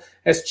possible,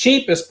 as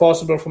cheap as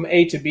possible from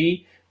A to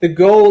B. The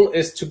goal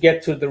is to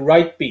get to the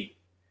right B.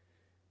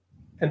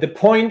 And the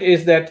point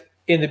is that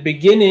in the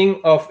beginning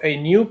of a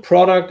new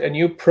product, a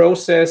new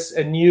process,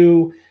 a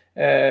new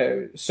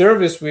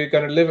service we're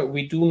going to deliver,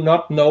 we do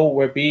not know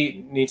where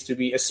B needs to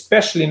be,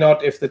 especially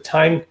not if the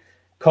time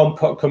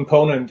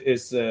component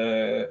is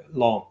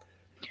long.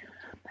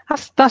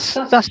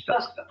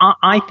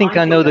 I think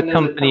I know the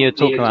company you're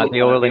talking about,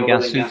 the oil and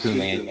gas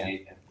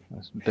supermarket.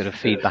 That's a bit of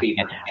feedback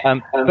again.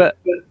 But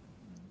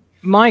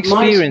my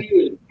experience,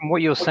 from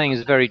what you're saying,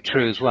 is very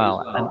true as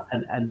well,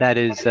 and that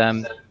is,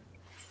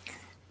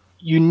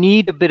 you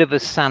need a bit of a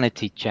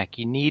sanity check.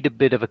 You need a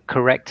bit of a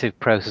corrective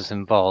process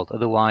involved.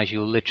 Otherwise,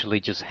 you'll literally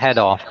just head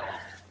off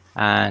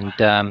and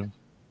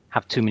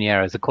have too many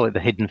errors. They call it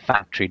the hidden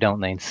factory, don't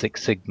they, in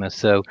Six Sigma?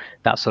 So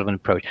that's sort of an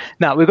approach.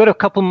 Now, we've got a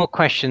couple more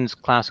questions,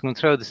 Klaus. I'm going to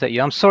throw this at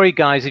you. I'm sorry,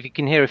 guys, if you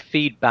can hear a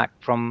feedback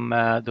from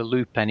the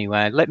loop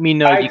anywhere. Let me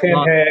know. I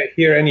can't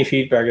hear any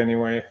feedback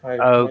anyway.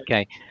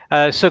 Okay.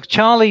 So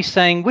Charlie's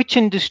saying, which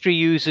industry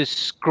uses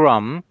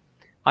Scrum?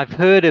 I've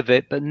heard of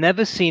it, but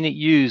never seen it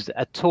used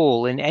at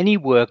all in any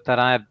work that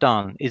I have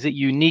done. Is it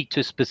unique to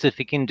a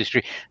specific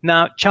industry?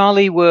 Now,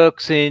 Charlie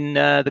works in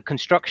the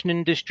construction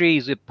industry.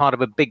 He's a part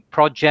of a big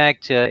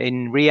project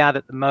in Riyadh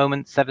at the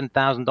moment,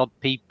 7,000 odd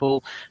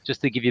people,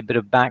 just to give you a bit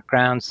of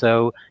background.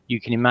 So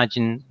you can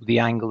imagine the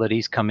angle that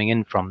he's coming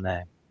in from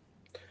there.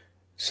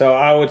 So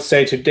I would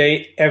say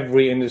today,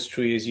 every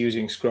industry is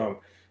using Scrum.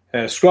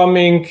 Scrum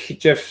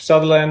Inc., Jeff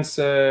Sutherland's,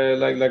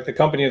 like the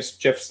company that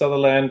Jeff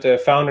Sutherland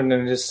founded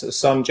and his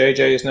son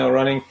JJ is now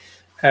running.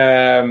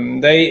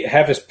 They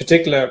have a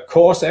particular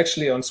course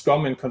actually on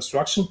Scrum in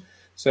construction.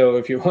 So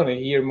if you want to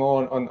hear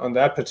more on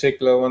that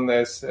particular one,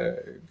 there's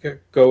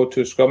go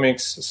to Scrum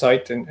Inc.'s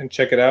site and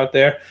check it out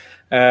there.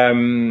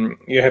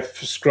 You have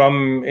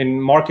Scrum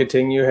in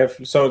marketing.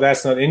 So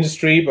that's not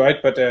industry,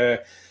 right? But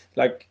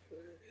like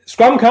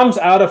Scrum comes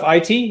out of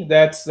IT.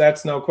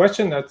 That's no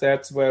question.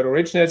 That's where it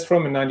originates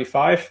from. In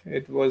 '95,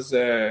 it was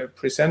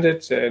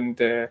presented, and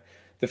the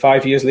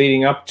 5 years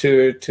leading up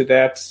to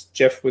that,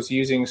 Jeff was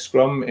using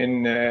Scrum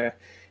in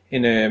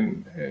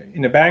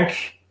a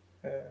bank.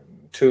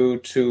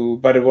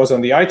 But it was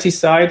on the IT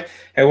side.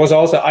 It was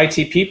also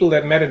IT people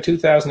that met in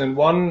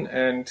 2001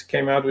 and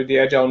came out with the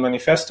Agile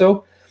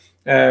Manifesto.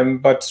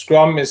 But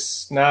Scrum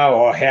is now,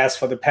 or has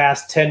for the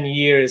past 10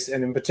 years,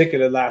 and in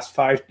particular the last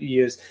 5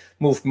 years,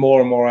 moved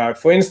more and more out.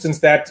 For instance,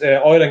 that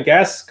oil and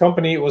gas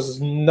company was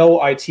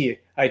no IT.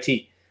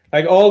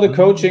 Like all the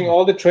coaching,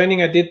 all the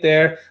training I did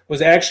there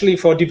was actually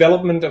for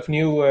development of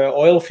new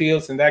oil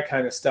fields and that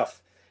kind of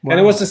stuff. Wow. And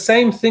it was the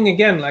same thing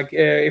again. Like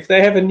if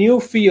they have a new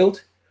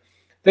field,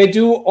 they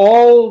do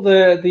all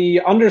the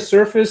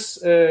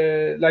undersurface,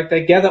 like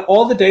they gather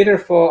all the data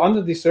for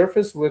under the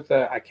surface with,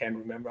 I can't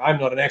remember, I'm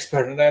not an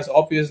expert on that,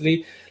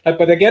 obviously,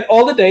 but they get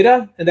all the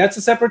data, and that's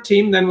a separate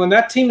team. Then when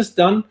that team is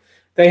done,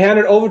 they hand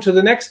it over to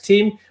the next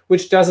team,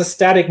 which does a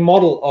static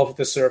model of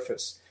the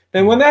surface.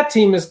 Then when that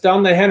team is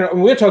done, they hand it,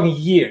 and we're talking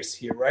years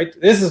here, right?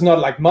 This is not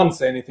like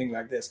months or anything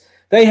like this.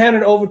 They hand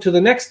it over to the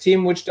next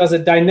team, which does a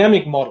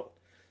dynamic model.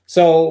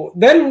 So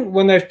then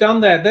when they've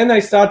done that, then they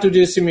start to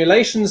do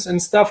simulations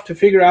and stuff to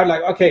figure out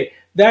like, okay,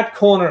 that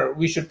corner,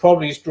 we should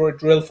probably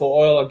drill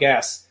for oil or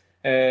gas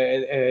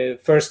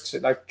first,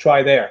 like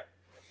try there.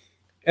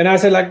 And I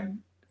said like,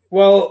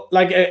 well,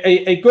 like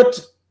a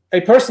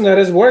person that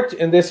has worked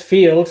in this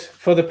field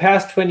for the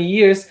past 20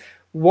 years,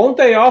 won't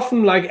they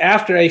often like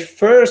after a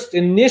first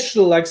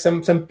initial, like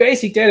some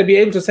basic data be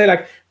able to say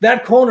like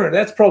that corner,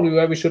 that's probably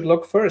where we should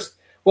look first.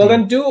 Well,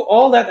 then do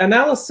all that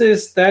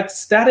analysis, that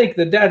static,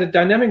 the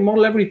dynamic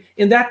model,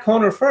 in that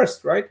corner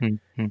first, right? And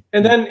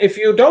then if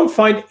you don't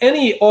find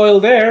any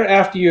oil there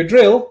after you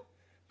drill,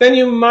 then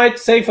you might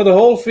say for the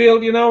whole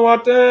field, you know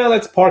what,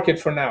 let's park it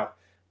for now.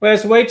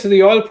 Let's wait till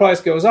the oil price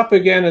goes up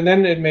again, and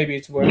then maybe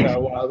it's worth our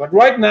while. But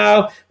right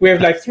now, we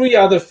have like 3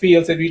 other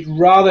fields that we'd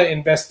rather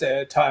invest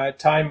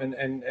time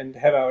and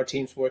have our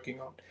teams working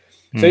on.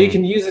 So you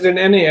can use it in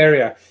any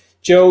area.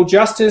 Joe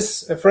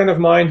Justice, a friend of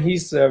mine,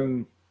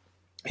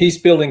 he's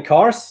building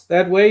cars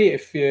that way.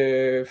 If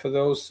for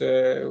those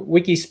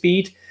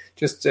Wikispeed,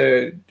 just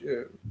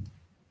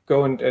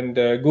go and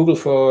Google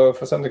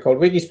for something called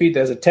Wikispeed.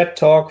 There's a TED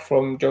talk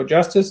from Joe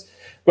Justice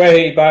where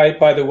he,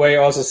 by the way,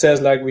 also says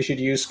like we should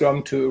use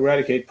Scrum to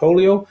eradicate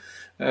polio.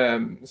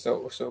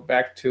 So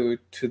back to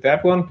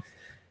that one.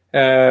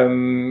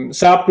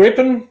 Saab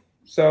Gripen.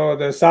 So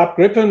the Saab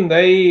Gripen,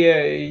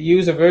 they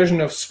use a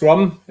version of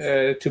Scrum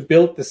to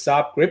build the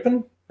Saab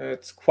Gripen.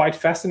 It's quite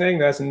fascinating.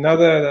 There's an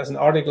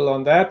article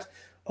on that,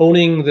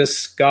 Owning the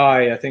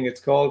Sky, I think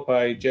it's called,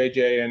 by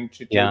JJ and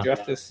Joe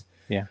Justice.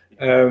 Yeah.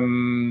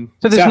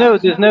 So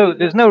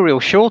there's no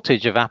real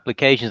shortage of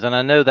applications, and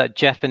I know that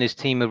Jeff and his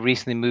team have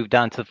recently moved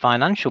down to the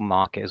financial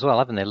market as well,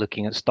 haven't they?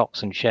 Looking at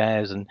stocks and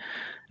shares and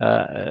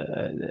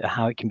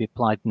how it can be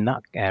applied in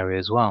that area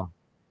as well.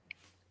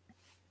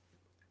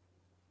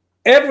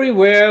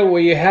 Everywhere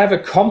where you have a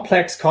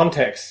complex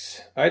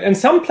context, right? And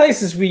some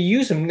places we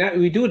use them,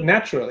 we do it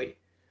naturally.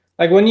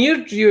 Like when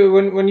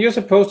you're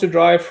supposed to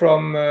drive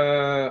from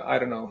I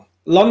don't know,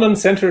 London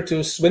Center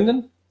to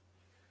Swindon,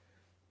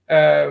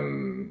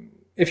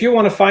 if you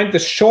want to find the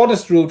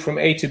shortest route from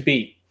A to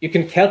B, you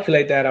can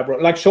calculate that up.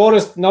 Like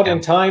shortest, not in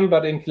time,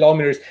 but in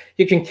kilometers,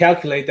 you can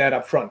calculate that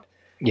up front.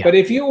 Yeah. But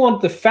if you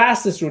want the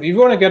fastest route, if you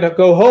want to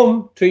go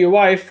home to your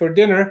wife for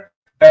dinner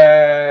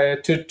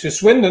to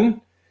Swindon,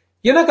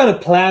 you're not going to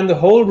plan the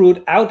whole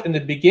route out in the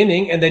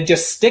beginning and then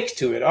just stick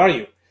to it, are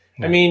you?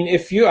 I mean,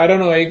 I don't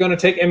know, are you going to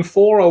take M4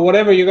 or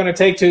whatever you're going to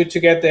take to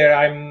get there?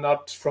 I'm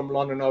not from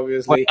London,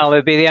 obviously. Well,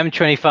 it'd be the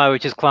M25,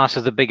 which is classed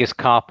as the biggest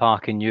car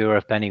park in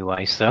Europe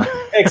anyway, so.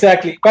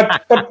 Exactly.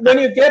 But when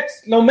you get,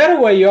 no matter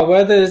where you are,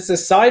 whether it's a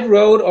side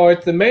road or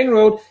it's the main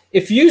road,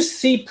 if you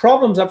see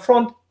problems up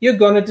front, you're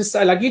going to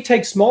decide, like you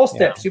take small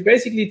steps. You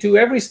basically do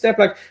every step,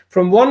 like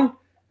from one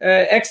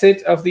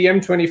exit of the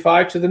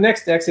M25 to the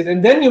next exit,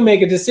 and then you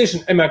make a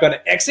decision. Am I going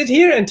to exit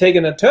here and take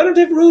an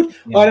alternative route,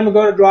 or am I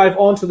going to drive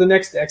on to the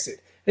next exit?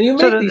 And you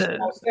make these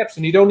small steps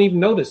and you don't even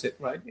notice it,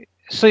 right?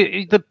 So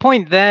the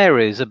point there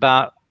is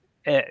about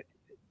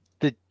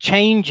the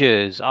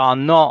changes are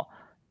not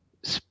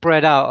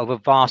spread out over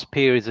vast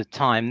periods of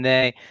time.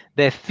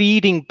 They're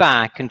feeding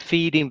back and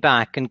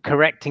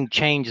correcting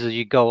changes as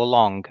you go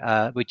along,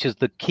 which is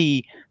the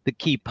key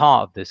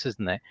part of this,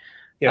 isn't it?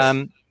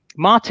 Yes.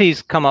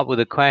 Marty's come up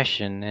with a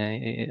question.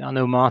 I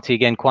know Marty,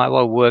 again, quite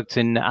well, worked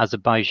in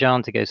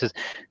Azerbaijan together. Says,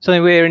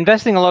 so we're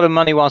investing a lot of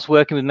money whilst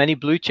working with many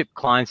blue chip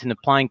clients in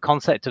applying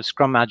concept of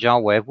Scrum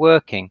Agile way of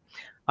working.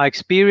 Our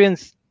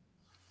experience,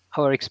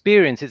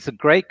 it's a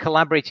great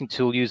collaborating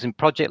tool using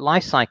project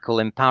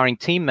lifecycle, empowering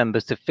team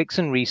members to fix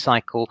and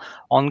recycle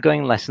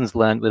ongoing lessons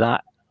learned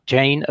without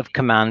chain of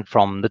command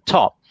from the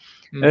top.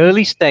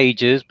 Early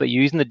stages, but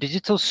using the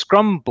digital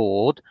Scrum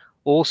board,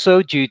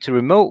 also due to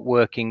remote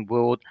working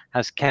world,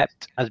 has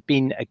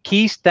been a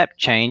key step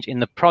change in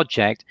the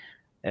project,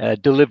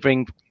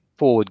 going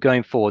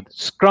forward.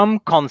 Scrum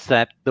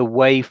concept, the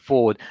way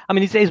forward. I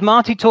mean, is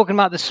Marty talking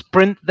about the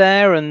sprint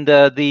there and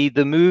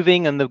the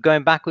moving and the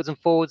going backwards and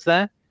forwards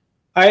there?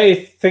 I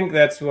think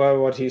that's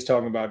what he's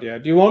talking about. Yeah.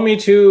 Do you want me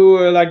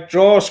to like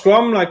draw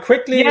Scrum like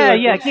quickly? Yeah,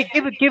 Like yeah.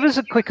 what's... Give us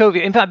a quick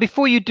overview. In fact,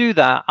 before you do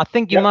that, I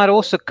think you Yep. might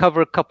also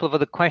cover a couple of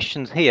other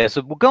questions here.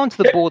 So we'll go on to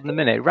the board in a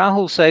minute.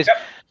 Rahul says, Yep.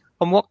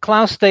 on what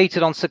Klaus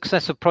stated on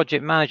success of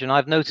project management,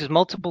 I've noticed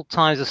multiple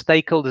times the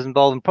stakeholders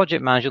involved in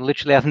project management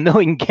literally have no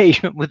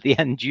engagement with the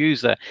end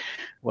user.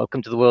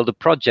 Welcome to the world of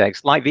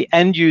projects. Like the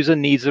end user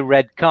needs a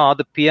red car,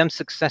 the PM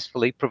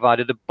successfully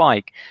provided a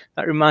bike.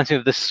 That reminds me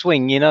of the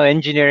swing,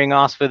 engineering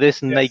asks for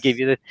this and they give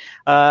Yes. you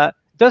the.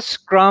 Does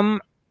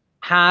Scrum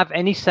have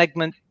any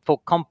segment for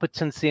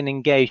competency and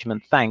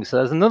engagement? Thanks. So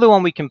there's another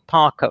one we can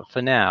park up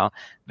for now.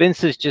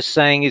 Vince is just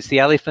saying it's the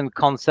elephant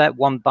concept,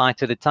 one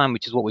bite at a time,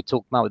 which is what we're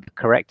talking about with the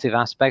corrective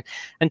aspect.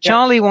 And Yep.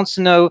 Charlie wants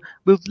to know,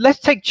 let's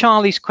take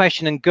Charlie's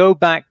question and go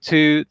back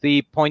to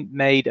the point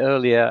made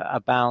earlier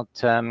about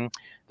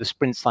the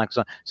sprint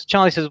cycle. So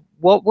Charlie says,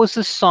 what was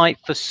the site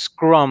for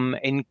Scrum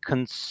in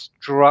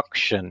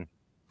construction?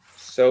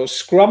 So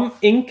Scrum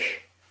Inc.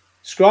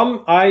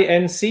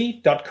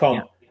 ScrumInc.com.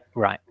 Yeah,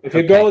 right. If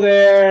you go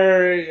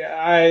there,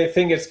 I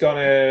think it's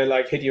gonna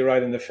like hit you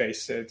right in the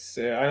face. It's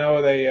I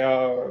know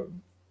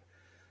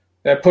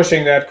they're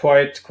pushing that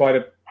quite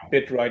a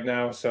bit right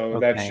now, so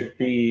that should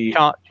be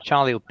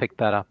Charlie will pick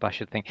that up, I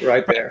should think.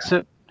 right there.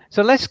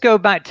 So let's go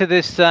back to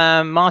this.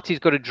 Marty's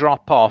got to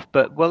drop off,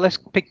 but let's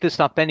pick this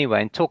up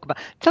anyway and talk about.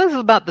 Tell us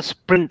about the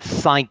sprint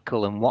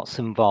cycle and what's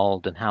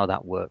involved and how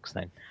that works.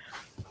 Then.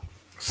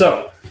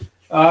 So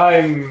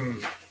I'm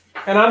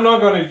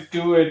not going to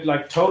do it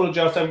like total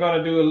justice. I'm going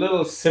to do a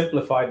little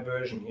simplified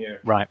version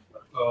here, right,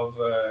 of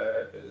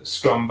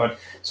Scrum. But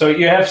so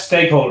you have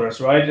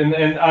stakeholders, right?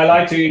 And I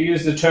like to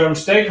use the term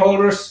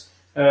stakeholders.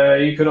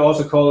 You could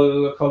also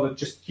call it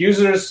just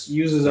users.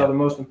 Users are the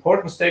most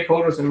important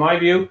stakeholders in my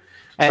view.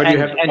 But you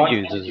have end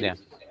users, yeah.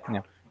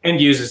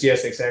 End users,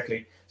 yes,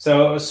 exactly.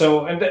 So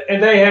and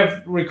they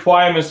have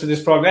requirements to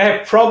this problem. They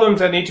have problems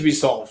that need to be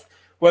solved.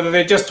 Whether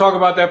they just talk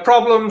about their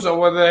problems or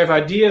whether they have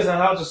ideas on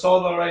how to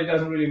solve them already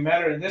doesn't really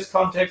matter in this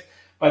context.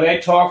 But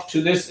they talk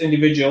to this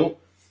individual,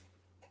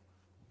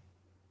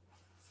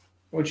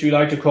 which we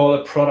like to call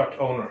a product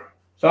owner.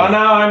 So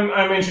now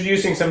I'm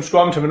introducing some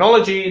Scrum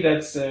terminology.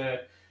 That's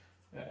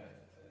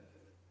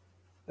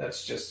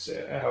just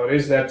how it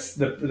is. That's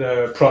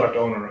the product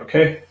owner,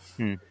 okay?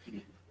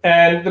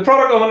 And the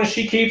product owner,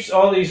 she keeps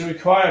all these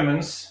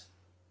requirements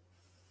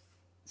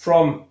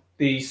from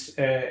these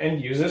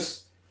end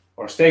users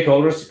or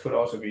stakeholders. It could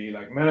also be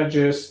like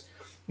managers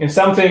in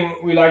something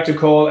we like to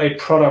call a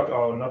product,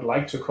 or not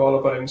like to call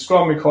it, but in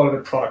Scrum we call it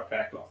a product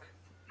backlog.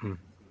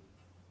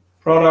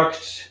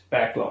 Product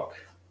backlog.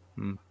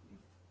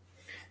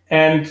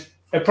 And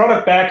a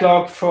product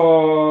backlog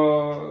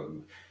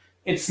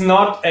it's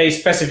not a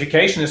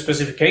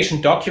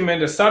specification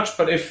document as such,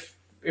 but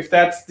if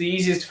that's the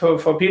easiest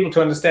for people to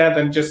understand,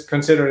 then just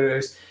consider it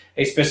as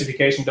a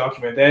specification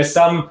document. There's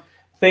some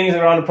things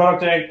around the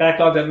product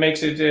backlog that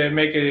make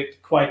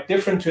it quite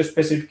different to a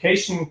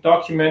specification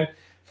document.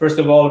 First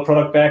of all, the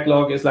product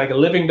backlog is like a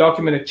living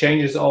document. It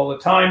changes all the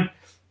time.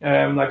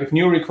 Like if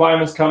new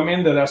requirements come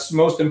in that are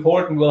most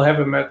important, we'll have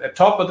them at the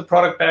top of the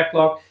product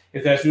backlog.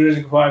 If there's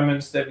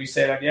requirements that we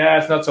say like, yeah,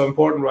 it's not so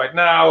important right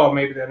now, or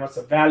maybe they're not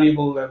so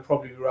valuable, then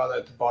probably rather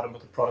at the bottom of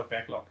the product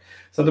backlog.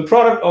 So the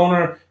product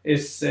owner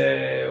is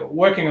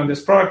working on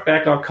this product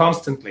backlog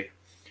constantly.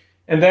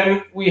 And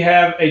then we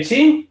have a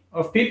team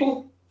of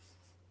people.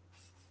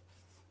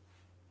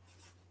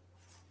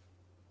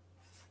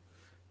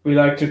 We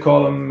like to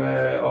call them,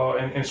 or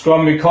in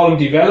Scrum, we call them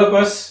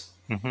developers.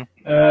 And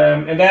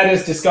that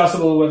is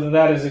discussable whether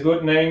that is a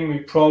good name. We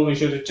probably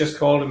should have just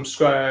called them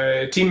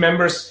team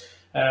members.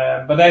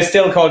 But they're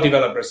still called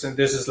developers, and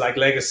this is like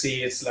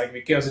legacy. It's like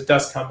because it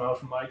does come out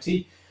from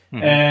IT.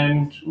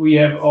 And we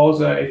have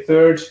also a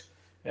third,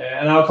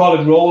 and I'll call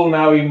it role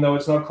now, even though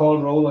it's not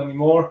called role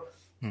anymore,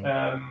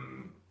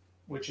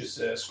 which is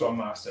Scrum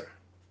Master.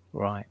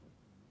 Right.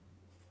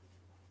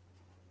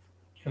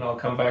 And I'll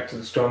come back to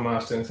the Scrum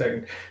Master in a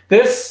second.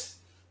 This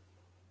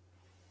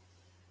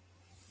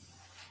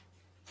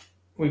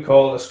we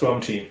call a Scrum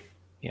team.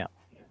 Yeah.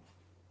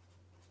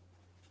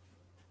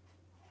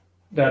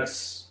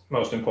 That's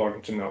most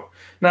important to know.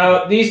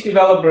 Now, these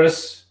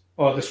developers,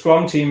 or the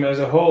Scrum team as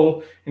a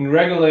whole, in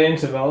regular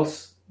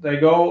intervals, they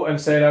go and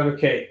say, like,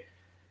 okay,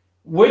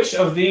 which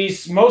of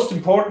these most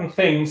important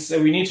things that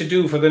we need to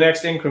do for the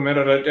next increment,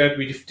 or that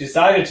we've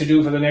decided to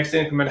do for the next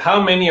increment,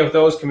 how many of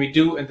those can we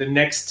do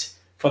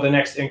for the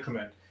next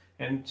increment?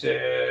 And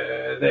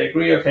they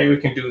agree, okay, we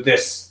can do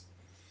this.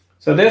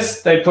 So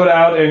this they put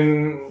out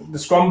in the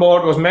Scrum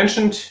board was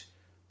mentioned,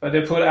 but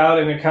they put out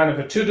in a kind of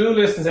a to-do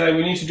list and said,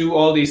 we need to do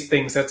all these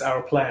things. That's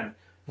our plan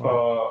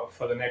for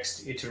the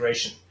next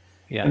iteration.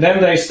 Yeah. And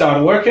then they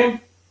start working.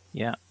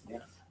 Yeah.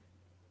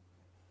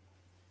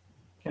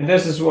 And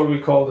this is what we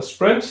call the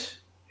sprint.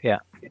 Yeah.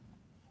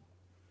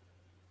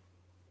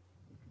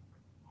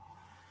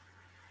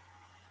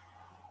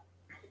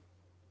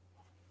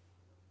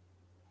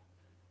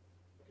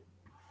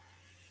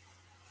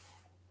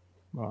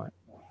 Right.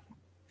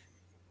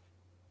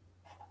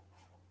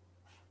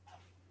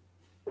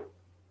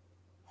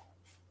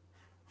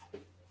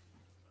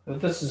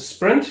 This is a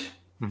sprint.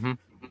 Mm-hmm.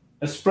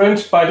 A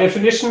sprint, by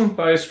definition,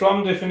 by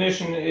Scrum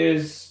definition,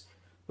 is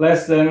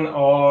less than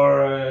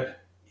or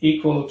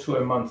equal to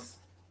a month.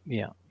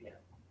 Yeah.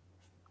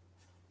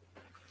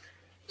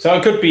 So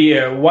it could be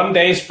a 1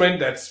 day sprint.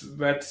 That's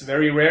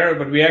very rare.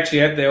 But we actually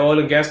had the oil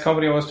and gas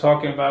company I was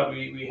talking about.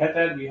 We had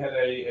that. We had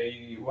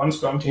a one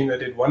Scrum team that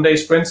did 1 day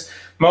sprints.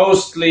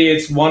 Mostly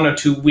it's 1 or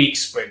 2 week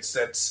sprints.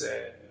 That's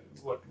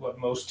what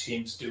most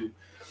teams do.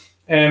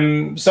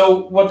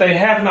 So what they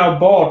have now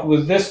bought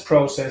with this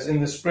process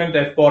in the sprint,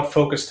 they've bought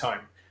focus time,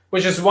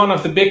 which is one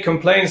of the big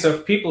complaints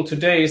of people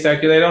today, is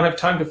that they don't have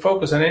time to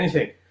focus on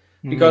anything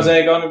because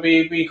they're going to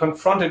be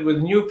confronted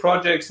with new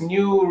projects,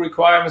 new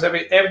requirements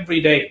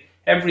every day,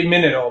 every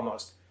minute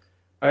almost,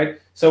 right?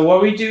 So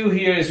what we do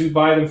here is we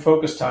buy them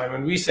focus time,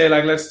 and we say,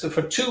 like,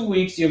 for 2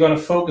 weeks, you're going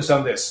to focus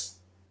on this.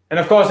 And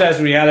of course, there's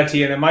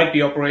reality, and there might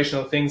be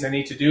operational things I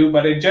need to do,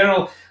 but in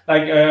general,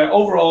 like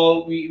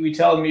overall, we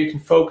tell them you can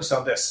focus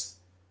on this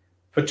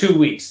for 2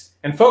 weeks.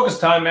 And focus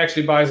time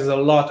actually buys us a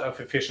lot of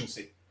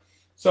efficiency.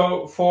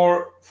 So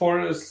for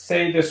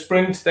say the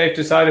sprint, they've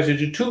decided to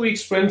do 2 week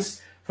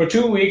sprints. For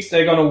 2 weeks,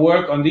 they're going to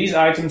work on these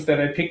items that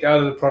I picked out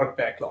of the product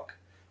backlog.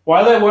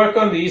 While they work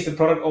on these, the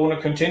product owner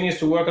continues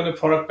to work on the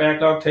product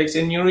backlog, takes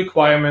in new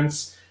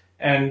requirements,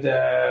 and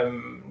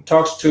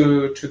talks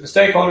to the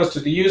stakeholders, to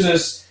the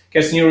users,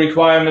 gets new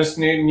requirements,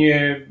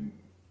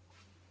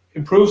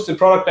 improves the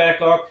product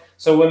backlog.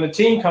 So when the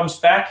team comes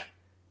back,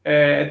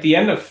 at the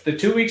end of the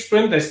 2 week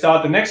sprint, they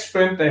start the next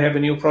sprint. They have a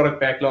new product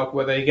backlog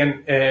where they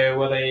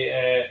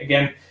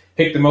again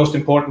pick the most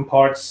important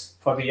parts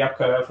for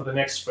the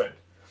next sprint.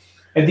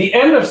 At the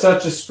end of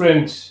such a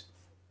sprint,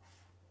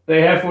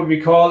 they have what we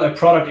call a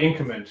product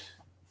increment.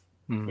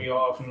 We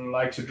often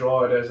like to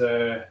draw it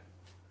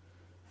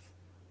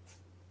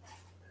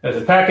as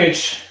a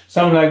package,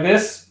 something like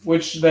this,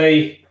 which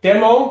they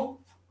demo,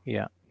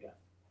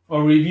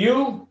 or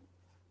review,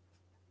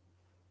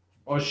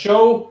 or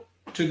show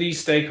to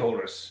these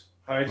stakeholders,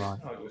 right?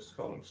 I'll just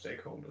call them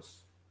stakeholders.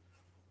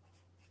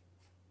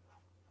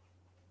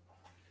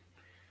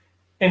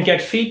 And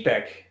get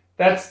feedback.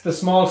 That's the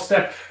small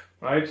step,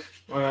 right?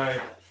 One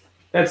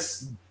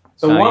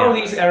of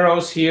these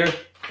arrows here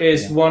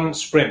is one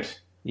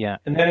sprint. Yeah.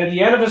 And then at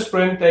the end of a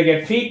sprint, they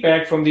get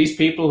feedback from these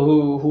people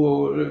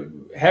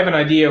who have an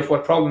idea of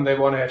what problem they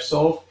want to have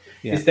solved.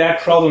 Yeah. Is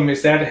that problem,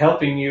 is that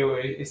helping you?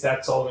 Is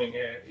that solving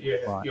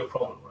your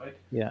problem, right?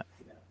 Yeah.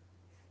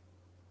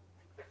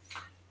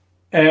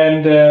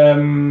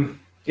 And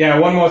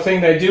one more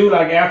thing they do,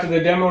 like after the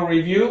demo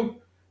review,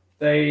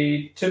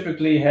 they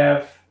typically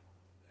have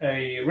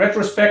a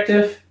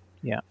retrospective.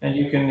 Yeah. And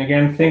you can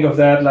again think of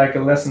that like a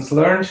lessons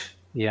learned.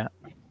 Yeah.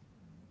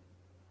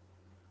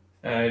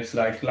 It's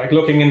like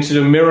looking into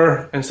the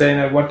mirror and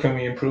saying, what can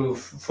we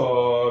improve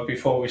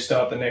before we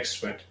start the next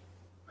sprint?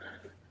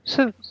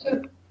 So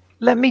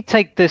let me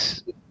take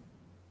this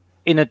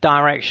in a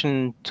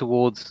direction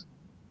towards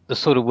the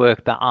sort of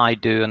work that I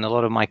do and a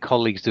lot of my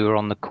colleagues do are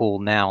on the call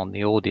now on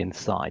the audience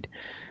side.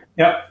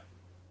 Yeah.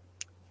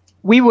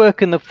 We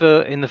work in the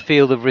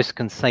field of risk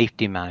and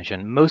safety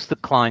management. Most of the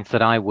clients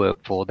that I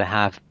work for, they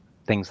have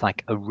things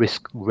like a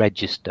risk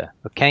register,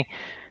 okay?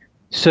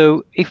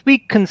 So if we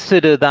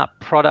consider that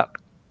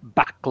product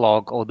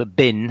backlog or the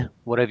bin,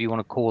 whatever you want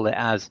to call it,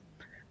 as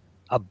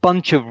a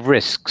bunch of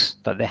risks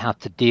that they have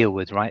to deal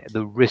with, right?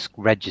 The risk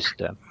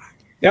register.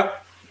 Yeah.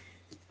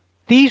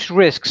 These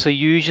risks are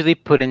usually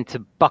put into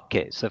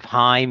buckets of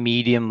high,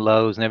 medium,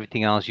 lows, and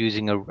everything else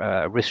using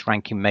a risk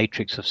ranking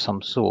matrix of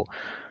some sort.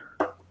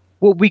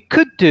 What we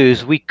could do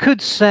is we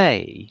could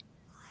say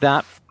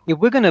that if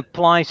we're going to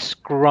apply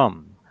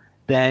Scrum,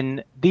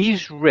 then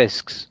these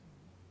risks,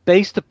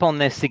 based upon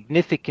their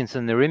significance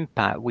and their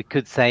impact, we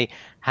could say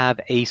have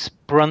a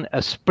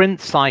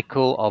sprint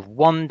cycle of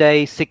 1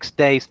 day, 6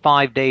 days,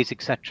 5 days,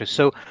 etc.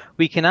 So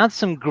we can add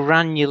some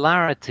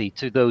granularity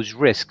to those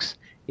risks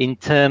in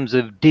terms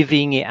of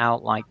divvying it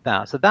out like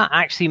that. So that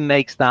actually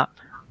makes that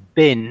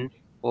bin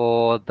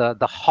or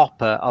the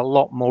hopper a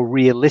lot more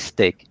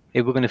realistic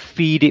if we're going to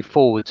feed it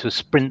forward to a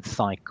sprint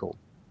cycle.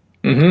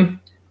 Mm-hmm.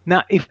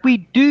 Now, if we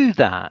do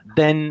that,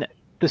 then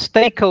the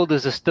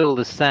stakeholders are still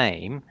the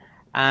same,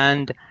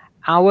 and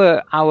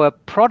our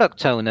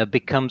product owner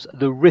becomes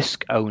the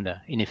risk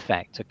owner in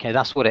effect. Okay,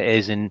 that's what it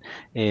is in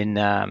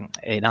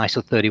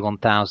ISO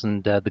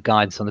 31000. The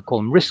guidance on the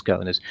column risk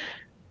owners.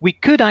 We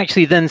could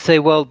actually then say,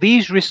 well,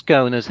 these risk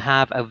owners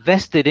have a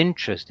vested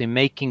interest in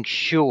making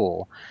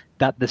sure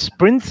that the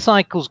sprint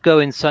cycles go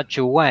in such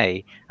a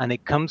way and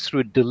it comes through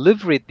a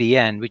delivery at the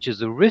end, which is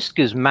the risk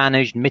is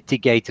managed,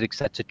 mitigated,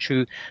 etc.,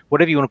 true,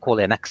 whatever you want to call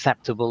it, an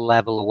acceptable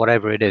level or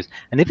whatever it is.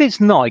 And if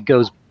it's not, it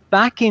goes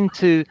back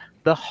into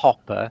the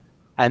hopper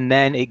and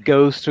then it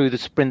goes through the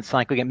sprint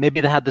cycle again.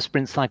 Maybe they had the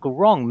sprint cycle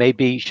wrong.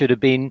 Maybe it should have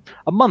been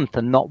a month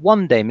and not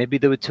 1 day. Maybe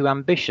they were too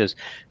ambitious.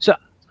 So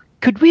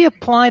could we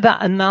apply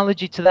that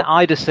analogy to that?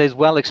 Ida says,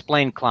 well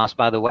explained, class,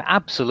 by the way.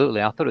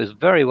 Absolutely. I thought it was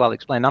very well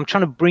explained. I'm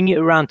trying to bring it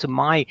around to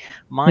my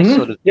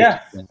sort of... Yeah,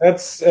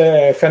 that's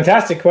a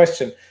fantastic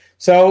question.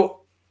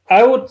 So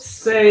I would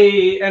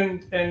say,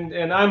 and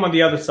I'm on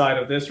the other side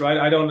of this, right?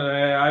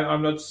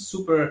 I'm not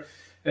super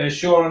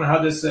sure on how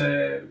this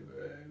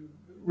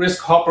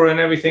risk hopper and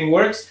everything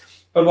works.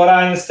 But what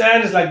I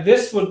understand is like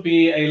this would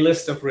be a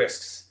list of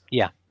risks.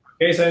 Yeah.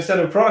 Okay, so instead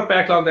of product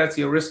backlog, that's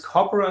your risk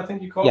hopper, I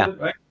think you called it,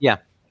 right? Yeah.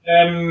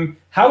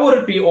 How would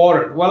it be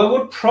ordered? Well, it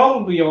would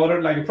probably be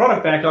ordered like a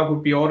product backlog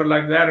would be ordered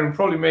like that, and it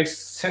probably makes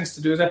sense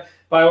to do that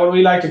by what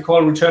we like to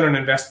call return on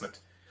investment.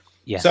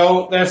 Yes.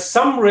 So there's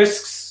some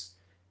risks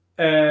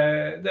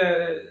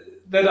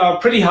that are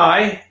pretty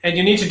high, and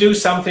you need to do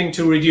something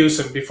to reduce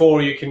them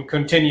before you can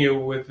continue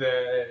with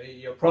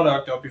your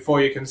product, or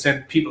before you can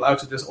send people out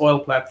to this oil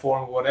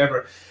platform or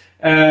whatever.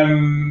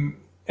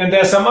 And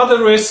there's some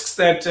other risks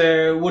that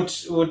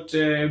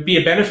would be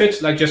a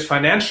benefit, like just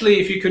financially,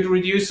 if you could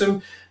reduce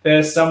them.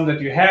 There's some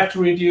that you have to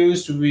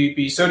reduce to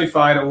be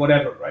certified or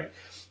whatever, right?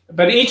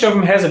 But each of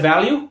them has a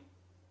value.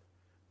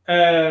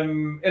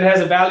 It has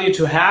a value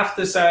to halve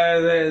this,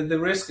 the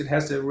risk. It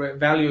has a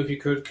value if you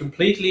could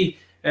completely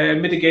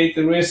mitigate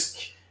the risk.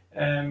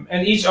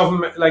 And each of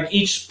them, like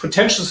each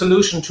potential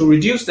solution to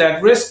reduce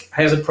that risk,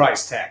 has a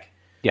price tag.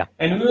 Yeah.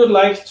 And we would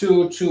like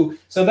to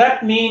so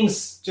that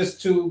means,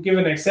 just to give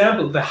an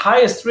example, the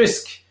highest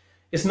risk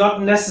is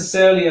not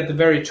necessarily at the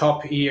very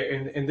top here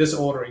in this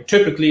ordering,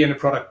 typically in a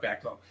product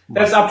backlog.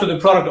 That's up to the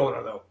product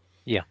owner though.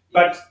 Yeah.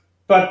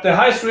 But the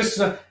highest risk,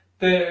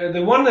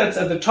 the one that's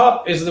at the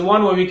top is the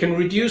one where we can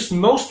reduce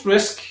most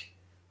risk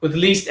with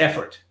least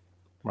effort.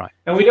 Right.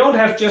 And we don't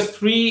have just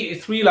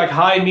three like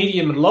high,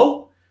 medium, and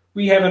low.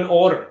 We have an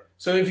order.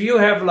 So if you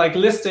have like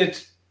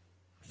listed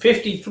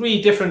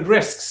 53 different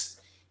risks,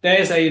 there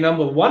is a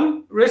number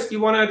 1 risk you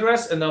want to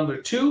address, a number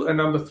 2, a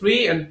number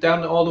 3, and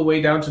down all the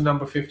way down to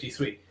number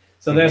 53.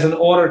 So there's an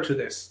order to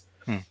this.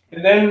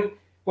 And then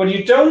what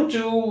you don't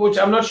do, which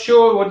I'm not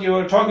sure what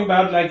you're talking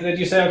about, like that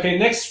you say, okay,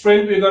 next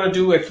sprint, we're going to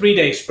do a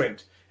 3-day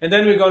sprint. And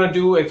then we're going to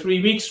do a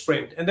 3-week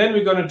sprint. And then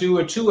we're going to do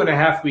a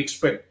 2.5-week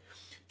sprint.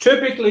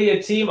 Typically,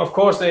 a team, of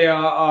course, they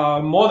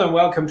are more than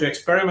welcome to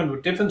experiment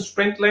with different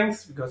sprint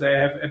lengths because they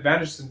have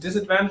advantages and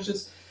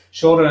disadvantages,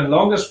 shorter and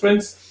longer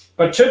sprints.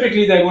 But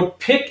typically, they would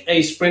pick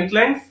a sprint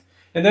length.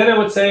 And then I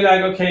would say,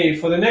 like, okay,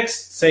 for the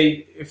next,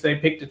 say, if they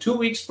picked a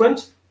 2-week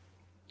sprint,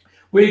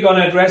 we're going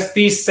to address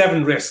these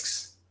 7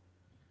 risks,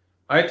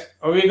 right?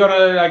 Or we're going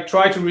to like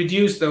try to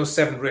reduce those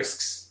 7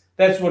 risks.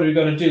 That's what we're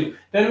going to do.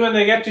 Then when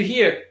they get to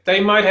here, they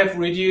might have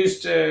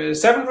reduced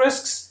 7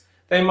 risks.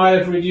 They might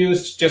have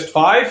reduced just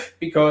 5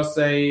 because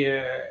they,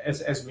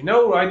 as we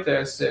know, right,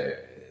 there's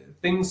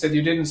things that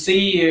you didn't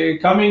see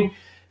coming.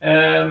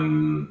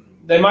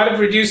 They might have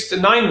reduced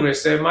 9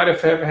 risks. They might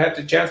have had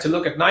the chance to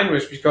look at 9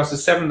 risks because the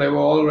 7 they were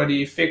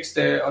already fixed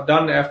or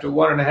done after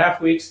 1.5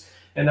 weeks.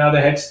 And now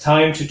they had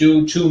time to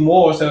do 2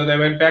 more. So they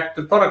went back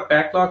to the product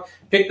backlog,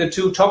 picked the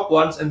 2 top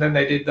ones, and then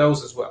they did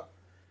those as well.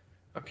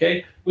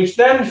 Okay, which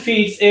then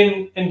feeds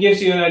in and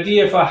gives you an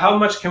idea for how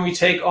much can we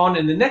take on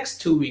in the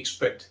next 2-week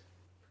sprint.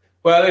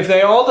 Well, if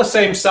they're all the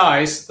same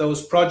size,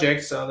 those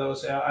projects, or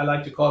those I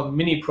like to call them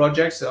mini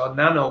projects or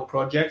nano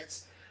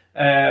projects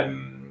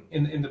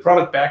in the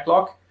product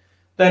backlog,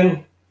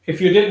 then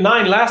if you did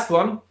 9 last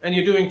one and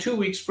you're doing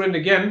 2-week sprint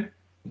again,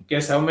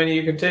 guess how many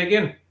you can take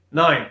in?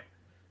 9,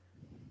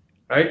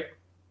 right?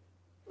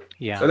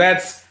 Yeah. So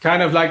that's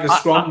kind of like the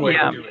Scrum way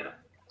to do it.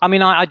 I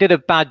mean, I did a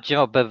bad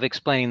job of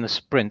explaining the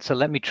sprint, so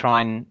let me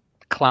try and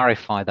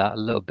clarify that a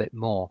little bit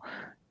more.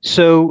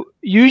 So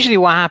usually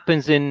what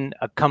happens in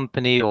a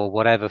company or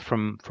whatever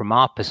from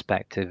our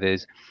perspective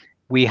is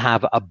we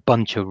have a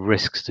bunch of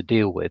risks to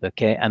deal with,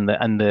 okay? And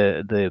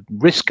the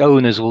risk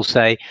owners will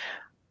say,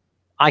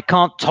 I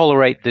can't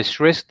tolerate this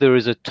risk. There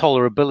is a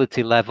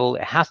tolerability level.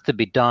 It has to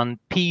be done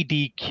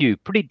PDQ,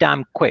 pretty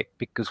damn quick,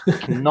 because we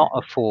cannot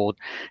afford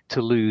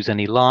to lose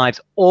any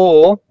lives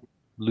or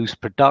lose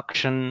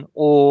production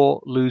or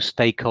lose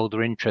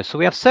stakeholder interest. So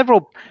we have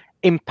several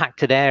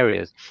impacted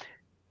areas.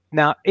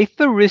 Now, if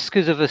the risk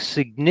is of a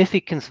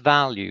significant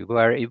value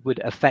where it would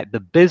affect the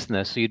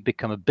business, so you'd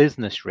become a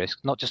business risk,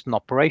 not just an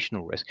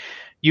operational risk,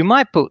 you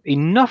might put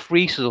enough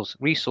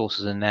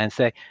resources in there and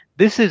say,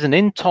 this is an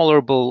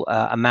intolerable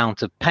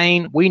amount of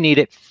pain. We need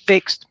it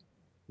fixed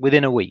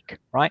within a week,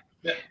 right?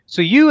 Yeah.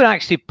 So you would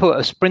actually put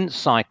a sprint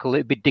cycle.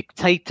 It'd be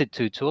dictated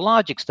to a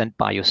large extent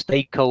by your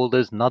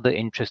stakeholders and other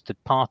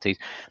interested parties.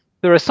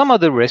 There are some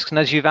other risks, and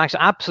as you've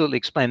actually absolutely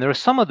explained, there are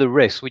some other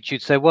risks which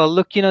you'd say, well,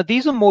 look, you know,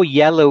 these are more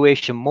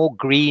yellowish and more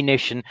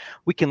greenish, and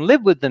we can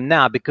live with them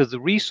now because the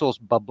resource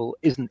bubble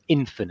isn't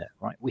infinite,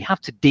 right? We have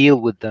to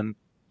deal with them,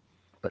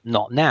 but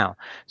not now.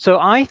 So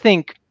I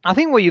think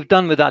what you've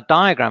done with that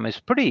diagram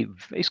is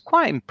it's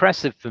quite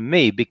impressive for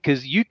me,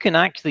 because you can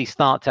actually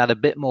start to add a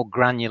bit more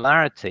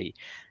granularity.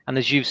 And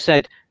as you've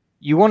said,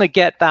 you want to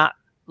get that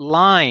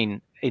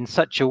line in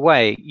such a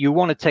way, you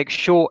want to take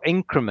short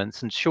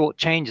increments and short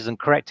changes and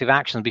corrective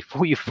actions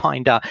before you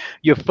find out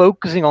you're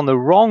focusing on the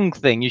wrong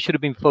thing. You should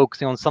have been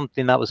focusing on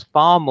something that was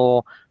far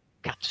more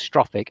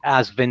catastrophic,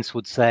 as Vince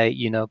would say,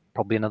 you know,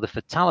 probably another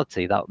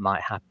fatality that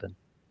might happen.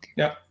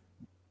 Yeah.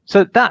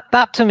 So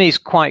that to me is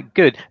quite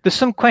good. There's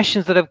some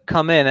questions that have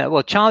come in.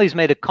 Well, Charlie's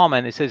made a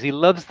comment. It says he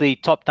loves the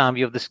top-down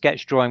view of the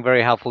sketch drawing.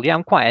 Very helpful. Yeah,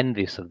 I'm quite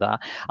envious of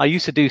that. I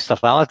used to do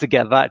stuff. I'll have to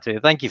get back to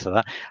it. Thank you for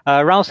that.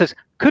 Raul says,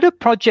 could a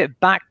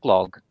project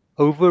backlog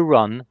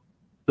overrun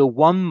the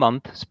 1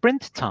 month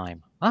sprint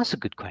time? That's a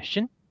good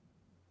question.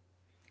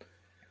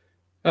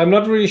 I'm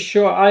not really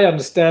sure I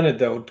understand it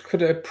though.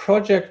 Could a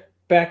project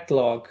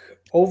backlog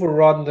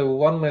overrun the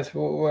 1 month?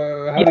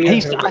 How do you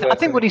interpret that? I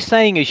think what he's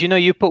saying is,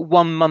 you put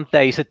 1 month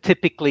there, so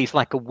typically it's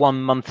like a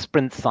 1 month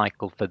sprint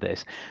cycle for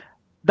this.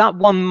 That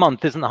 1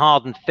 month isn't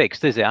hard and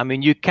fixed, is it? I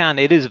mean,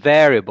 it is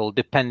variable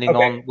depending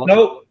on what.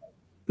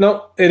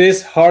 No, it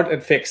is hard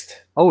and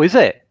fixed. Oh, is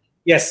it?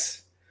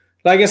 Yes.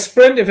 Like a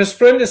sprint, if a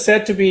sprint is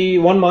said to be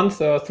 1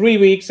 month or 3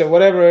 weeks or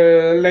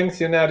whatever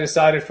length you now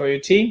decided for your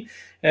team,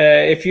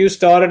 if you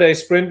started a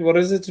sprint, what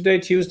is it today?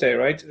 Tuesday,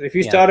 right? If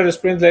you started a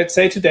sprint, let's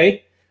say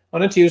today,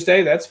 on a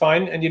Tuesday, that's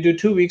fine, and you do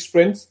 2 week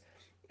sprints,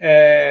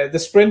 the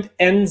sprint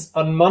ends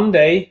on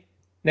Monday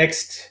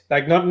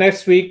not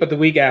next week, but the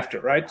week after,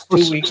 right?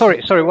 2 weeks.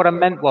 Sorry. What I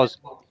meant was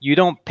you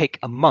don't pick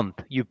a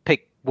month. You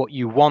pick what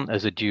you want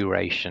as a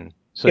duration.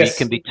 So it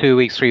can be 2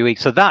 weeks, 3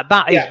 weeks. So that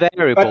is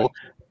variable.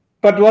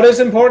 But what is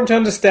important to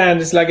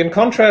understand is, like, in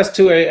contrast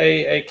to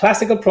a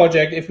classical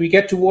project, if we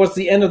get towards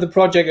the end of the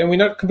project and we're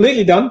not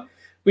completely done,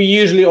 we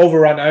usually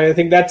overrun. I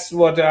think that's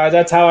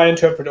how I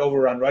interpret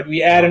overrun, right?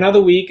 We add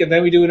another week and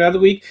then we do another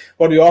week.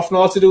 What we often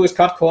also do is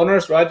cut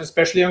corners, right?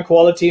 Especially on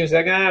quality. It's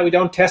like, we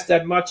don't test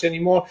that much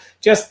anymore.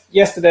 Just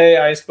yesterday,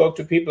 I spoke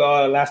to people,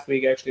 last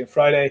week actually, on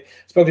Friday,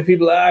 spoke to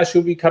people,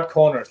 should we cut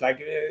corners?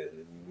 Like,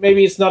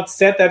 maybe it's not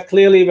said that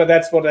clearly, but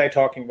that's what they're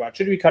talking about.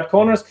 Should we cut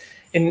corners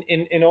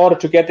in order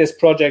to get this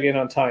project in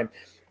on time?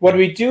 What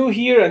we do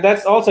here, and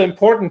that's also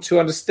important to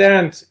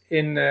understand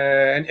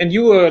and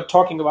you were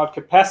talking about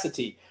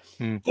capacity.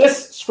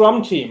 This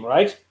Scrum team,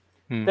 right?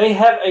 They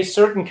have a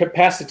certain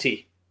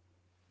capacity.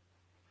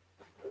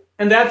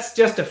 And that's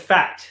just a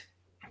fact.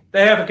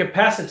 They have a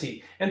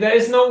capacity. And there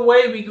is no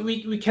way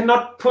we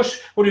cannot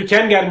push. What we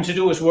can get them to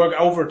do is work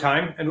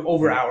overtime and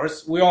over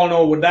hours. We all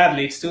know what that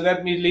leads to.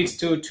 That leads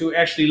to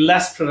actually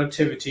less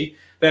productivity.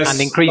 And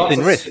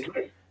increasing risk.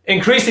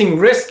 Increasing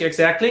risk,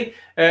 exactly.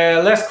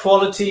 Less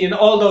quality and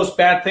all those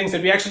bad things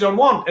that we actually don't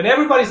want. And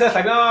everybody says,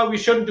 like, no, we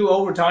shouldn't do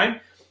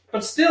overtime.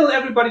 But still,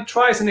 everybody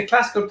tries in a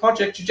classical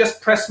project to just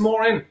press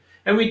more in.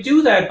 And we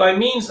do that by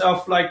means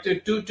of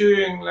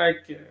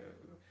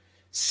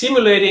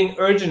simulating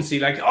urgency.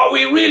 Like,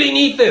 we really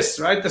need this,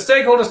 right? The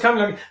stakeholders come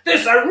like,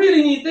 this, I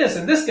really need this.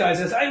 And this guy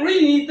says, I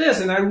really need this.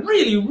 And I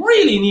really,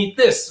 really need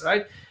this,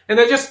 right? And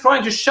they're just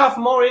trying to shove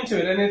more into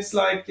it. And it's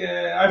like,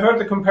 I've heard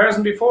the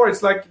comparison before.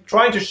 It's like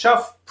trying to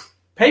shove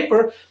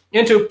paper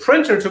into a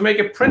printer to make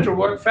a printer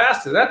work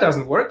faster. That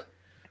doesn't work,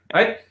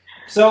 right?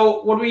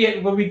 So what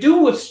we do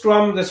with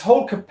Scrum, this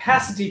whole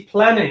capacity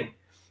planning,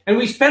 and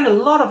we spend a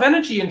lot of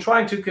energy in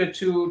trying to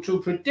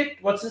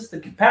predict the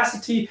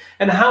capacity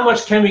and how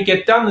much can we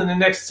get done in the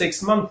next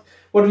 6 months.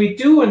 What we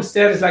do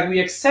instead is, like, we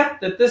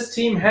accept that this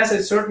team has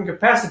a certain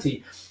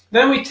capacity.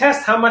 Then we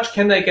test how much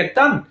can they get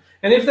done.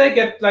 And if they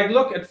get,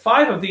 look at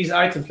 5 of these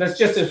items, let's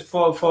just,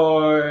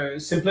 for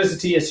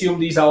simplicity, assume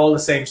these are all the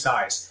same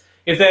size.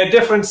 If they're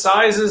different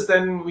sizes,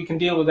 then we can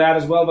deal with that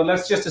as well. But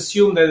let's just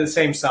assume they're the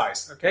same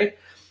size, okay?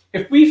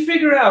 If we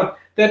figure out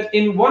that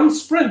in one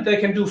sprint they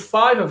can do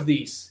 5 of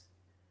these,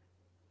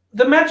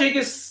 the magic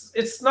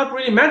it's not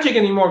really magic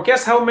anymore.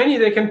 Guess how many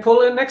they can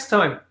pull in next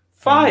time?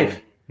 5.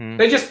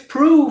 They just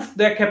prove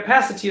their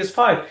capacity is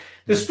 5.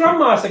 The Scrum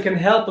Master can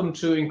help them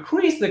to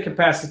increase the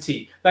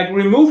capacity, like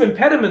remove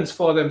impediments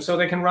for them so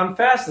they can run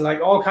faster,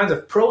 like all kinds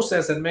of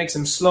process that makes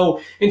them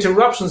slow,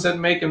 interruptions that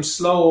make them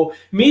slow,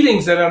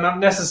 meetings that are not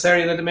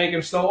necessary that make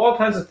them slow, all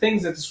kinds of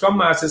things that the Scrum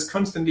Master is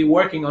constantly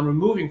working on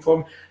removing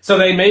from, so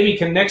they maybe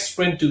can next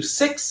sprint do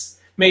 6,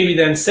 maybe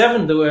then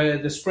 7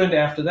 the sprint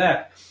after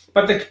that.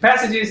 But the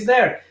capacity is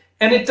there.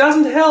 And it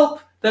doesn't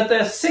help that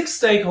there are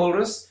 6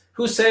 stakeholders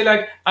who say,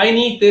 like, I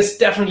need this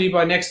definitely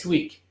by next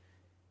week.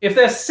 If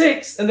there's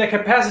 6 and their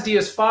capacity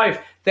is 5,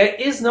 there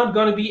is not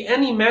going to be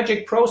any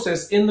magic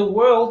process in the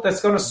world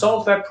that's going to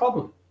solve that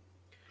problem.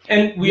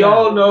 And we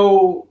all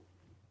know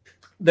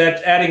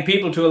that adding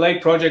people to a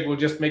late project will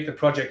just make the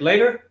project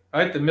later,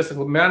 right? The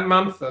Mythical Man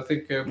Month. I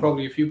think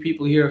probably a few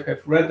people here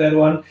have read that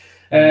one.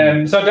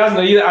 So it doesn't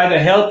either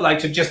help, like,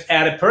 to just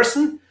add a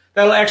person.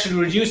 That'll actually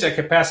reduce their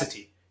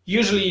capacity.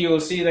 Usually you'll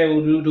see they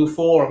will do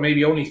 4 or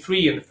maybe only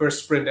 3 in the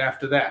first sprint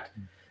after that.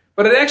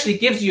 But it actually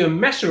gives you a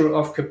measure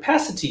of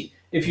capacity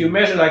if you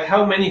measure, like,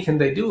 how many can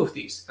they do of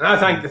these. And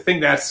I think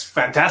that's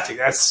fantastic.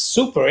 That's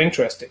super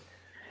interesting.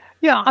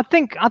 Yeah, I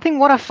think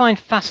what I find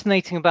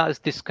fascinating about this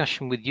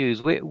discussion with you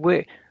is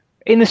we're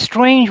in a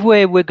strange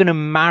way, we're going to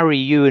marry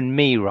you and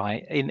me,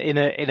 right? In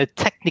a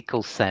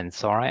technical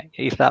sense, all right?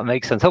 If that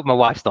makes sense. I hope my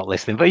wife's not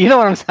listening, but you know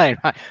what I'm saying,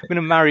 right? We're going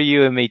to marry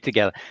you and me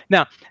together.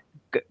 Now,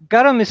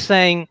 Garam is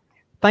saying,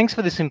 thanks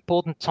for this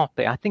important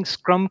topic. I think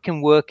Scrum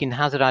can work in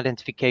hazard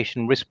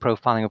identification, risk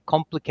profiling of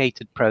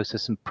complicated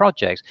process and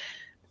projects.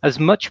 As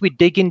much we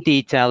dig in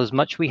detail, as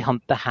much we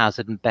hunt the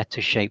hazard, and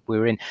better shape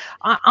we're in.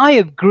 I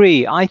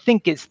agree. I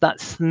think it's that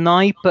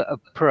sniper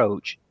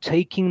approach,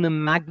 taking the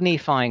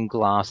magnifying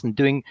glass and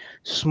doing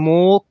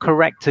small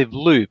corrective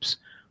loops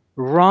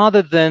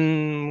rather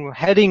than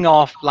heading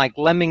off like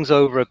lemmings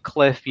over a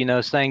cliff,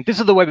 saying, this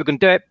is the way we're going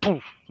to do it.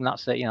 Poof, and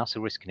that's it. That's a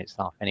risk in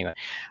itself. Anyway,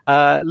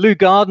 Lou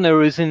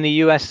Gardner is in the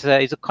US.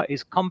 He's a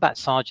combat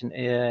sergeant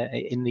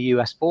in the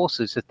US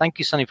forces. So thank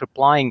you, Sonny, for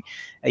applying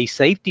a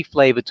safety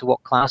flavor to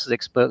what Klaus has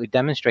expertly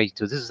demonstrated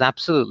to us. This is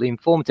absolutely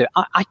informative.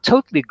 I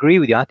totally agree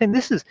with you. I think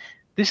this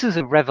is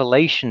a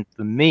revelation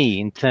for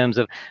me in terms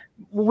of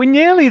we're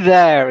nearly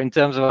there in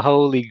terms of a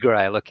holy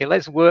grail. Okay,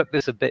 let's work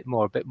this a bit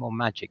more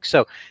magic.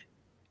 So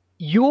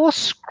your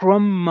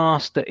Scrum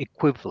Master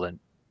equivalent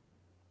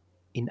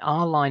in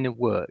our line of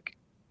work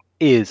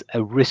is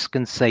a risk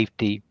and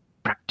safety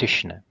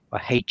practitioner, a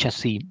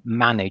HSE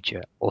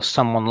manager, or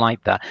someone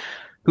like that,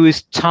 who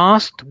is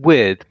tasked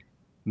with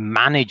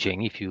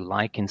managing, if you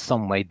like, in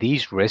some way,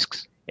 these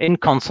risks in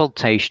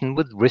consultation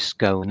with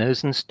risk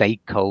owners and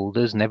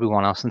stakeholders and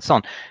everyone else and so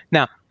on.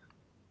 Now,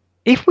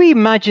 if we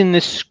imagine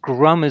this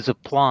Scrum is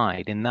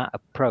applied in that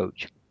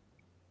approach,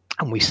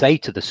 and we say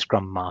to the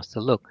Scrum Master,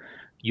 look,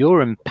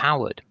 you're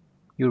empowered.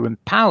 You're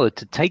empowered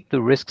to take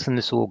the risks in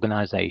this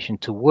organization,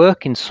 to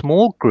work in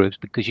small groups,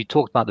 because you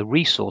talked about the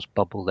resource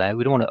bubble there.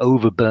 We don't want to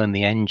overburn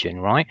the engine,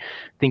 right?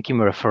 Thinking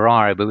we're a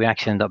Ferrari, but we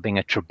actually end up being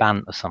a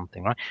Trabant or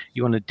something, right?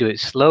 You want to do it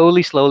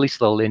slowly,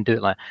 and do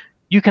it like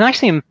you can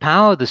actually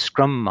empower the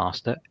Scrum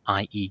Master,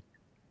 i.e.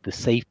 the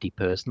safety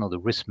person or the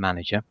risk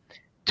manager,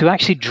 to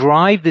actually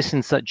drive this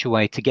in such a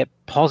way to get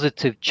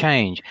positive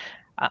change.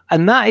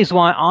 And that is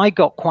why I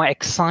got quite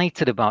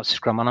excited about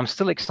Scrum, and I'm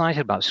still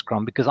excited about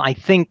Scrum, because I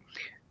think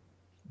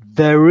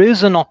there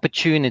is an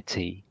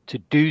opportunity to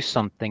do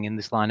something in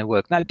this line of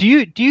work. Now, do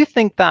you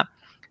think that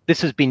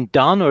this has been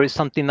done, or is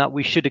something that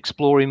we should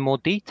explore in more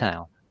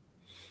detail?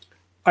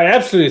 I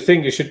absolutely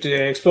think you should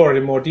explore it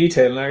in more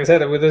detail. Like I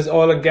said, with this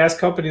oil and gas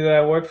company that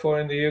I work for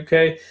in the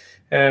UK,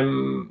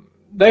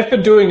 they've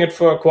been doing it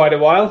for quite a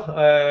while.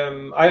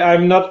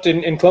 I'm not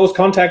in close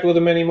contact with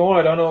them anymore.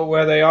 I don't know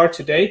where they are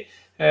today.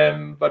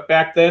 But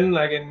back then,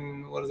 like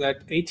in,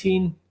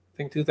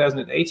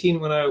 2018,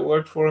 when I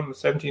worked for them,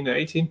 17 or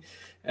 18,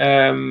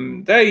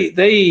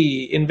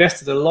 they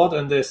invested a lot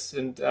in this.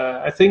 And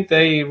I think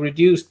they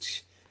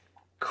reduced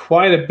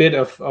quite a bit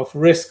of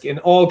risk in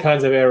all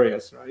kinds of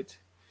areas, right?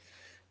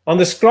 On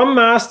the Scrum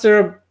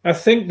Master, I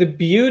think the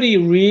beauty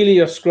really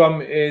of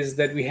Scrum is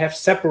that we have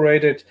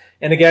separated,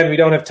 and again, we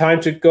don't have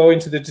time to go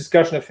into the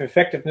discussion of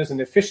effectiveness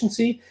and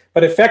efficiency,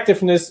 but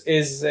effectiveness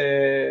is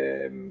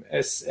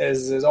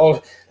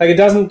all, like it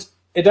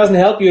doesn't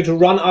help you to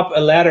run up a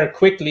ladder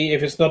quickly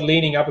if it's not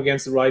leaning up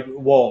against the right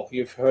wall.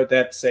 You've heard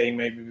that saying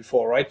maybe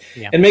before, right?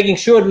 Yeah. And making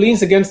sure it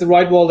leans against the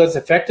right wall, that's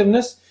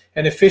effectiveness,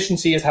 and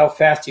efficiency is how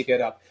fast you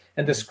get up.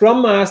 And the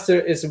Scrum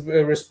Master is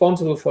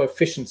responsible for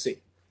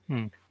efficiency.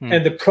 And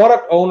the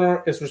product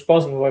owner is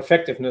responsible for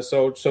effectiveness,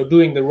 so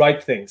doing the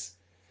right things.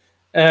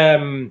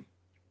 I'm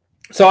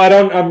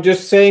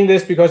just saying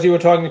this because you were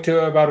talking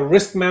about a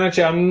risk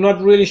manager. I'm not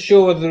really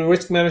sure whether the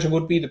risk manager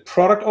would be the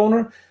product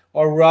owner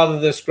or rather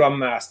the Scrum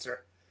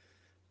Master.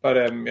 But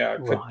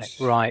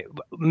Right.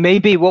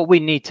 Maybe what we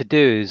need to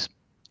do is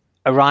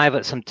arrive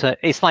at some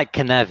it's like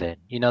Cynefin,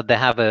 they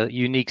have a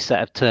unique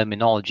set of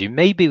terminology.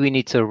 Maybe we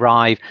need to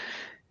arrive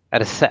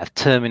at a set of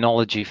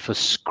terminology for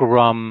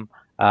Scrum,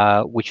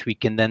 which we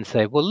can then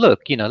say, well,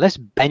 look, let's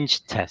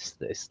bench test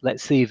this.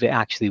 Let's see if it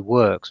actually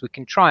works. We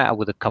can try it out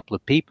with a couple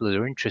of people that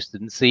are interested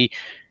and see,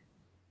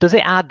 does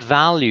it add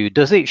value?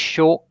 Does it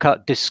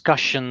shortcut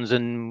discussions?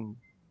 And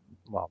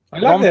I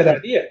like that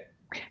idea.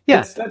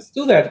 Yeah, let's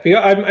do that.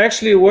 I'm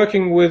actually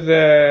working with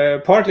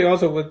partly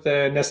also with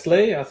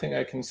Nestlé. I think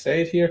I can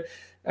say it here,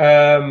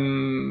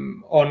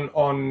 on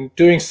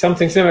doing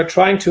something similar,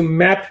 trying to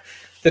map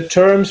the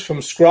terms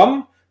from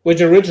Scrum, which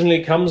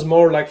originally comes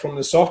more like from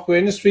the software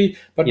industry,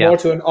 but more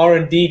to an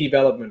R&D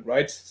development,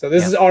 right? So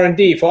this is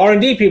R&D. For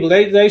R&D people,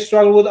 they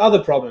struggle with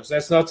other problems.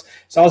 It's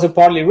also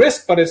partly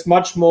risk, but it's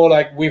much more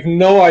like we've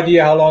no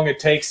idea how long it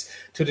takes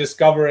to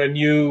discover a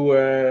new,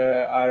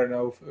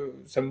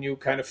 some new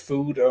kind of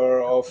food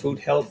or food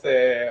health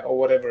or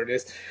whatever it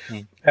is.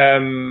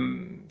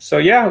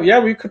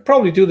 We could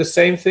probably do the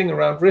same thing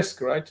around risk,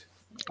 right?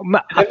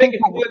 I think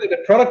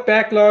the product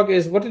backlog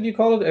is, what did you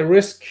call it? A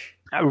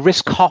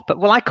risk hopper.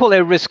 Well, I call it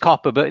a risk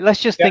hopper, but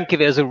let's just think of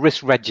it as a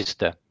risk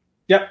register.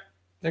 Yeah,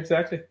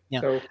 exactly.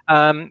 Yeah.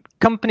 So,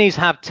 companies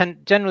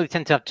generally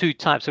tend to have two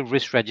types of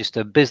risk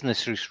register: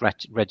 business risk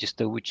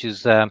register, which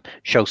is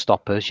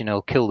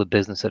showstoppers, kill the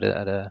business in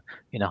a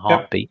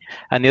heartbeat,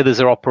 and the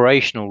others are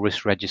operational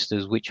risk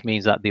registers, which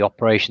means that the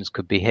operations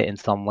could be hit in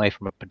some way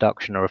from a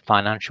production or a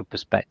financial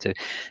perspective.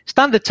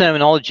 Standard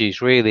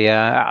terminologies, really,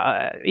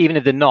 even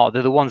if they're not,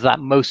 they're the ones that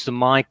most of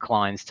my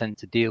clients tend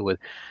to deal with.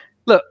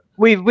 Look,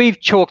 we've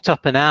chalked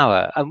up an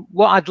hour, and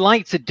what I'd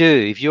like to do,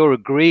 if you're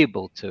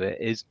agreeable to it,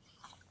 is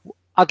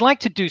I'd like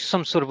to do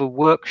some sort of a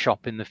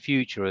workshop in the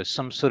future, or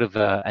some sort of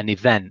an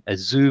event, a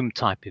Zoom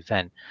type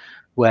event,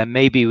 where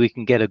maybe we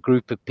can get a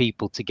group of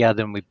people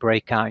together and we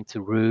break out into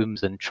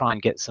rooms and try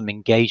and get some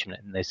engagement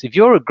in this. If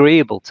you're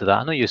agreeable to that,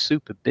 I know you're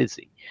super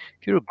busy.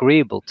 If you're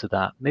agreeable to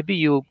that, maybe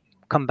you'll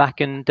come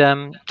back and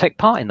take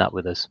part in that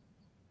with us.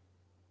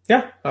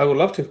 Yeah, I would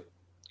love to.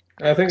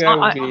 I think that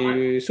would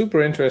be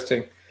super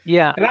interesting.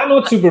 Yeah. And I'm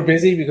not super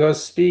busy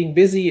because being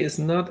busy is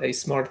not a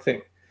smart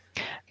thing.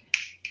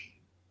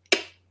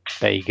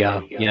 There you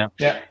go. Yeah.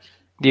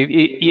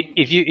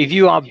 If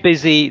you are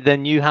busy,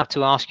 then you have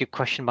to ask your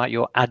question about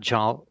your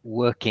agile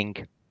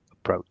working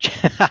approach.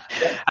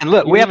 And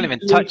look, we haven't even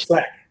touched.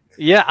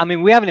 Yeah, I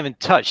mean, we haven't even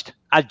touched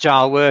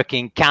agile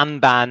working,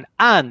 Kanban,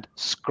 and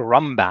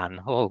Scrumban.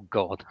 Oh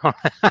God.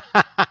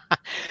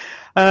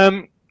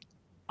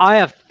 I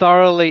have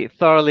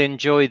thoroughly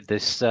enjoyed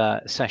this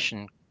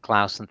session,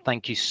 Klaus, and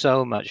thank you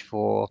so much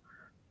for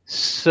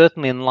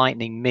certainly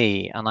enlightening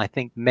me, and I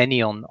think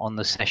many on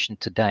the session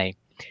today.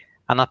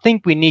 And I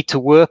think we need to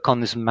work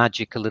on this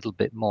magic a little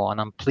bit more, and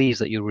I'm pleased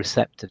that you're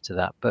receptive to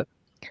that. But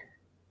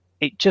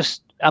it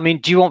just, I mean,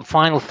 do you want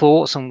final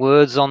thoughts and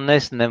words on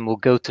this, and then we'll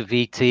go to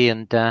VT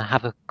and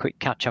have a quick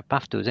catch up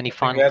afterwards? Any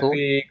final thoughts? That'd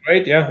be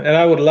great, yeah. And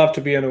I would love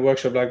to be in a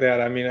workshop like that.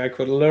 I mean, I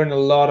could learn a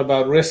lot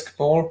about risk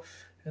more,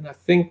 and I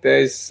think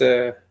there's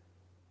a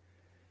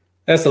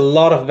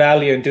lot of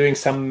value in doing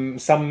some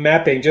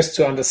mapping just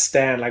to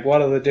understand, like,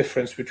 what are the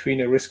difference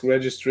between a risk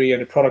registry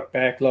and a product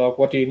backlog?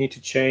 What do you need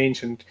to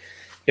change? And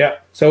yeah,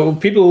 so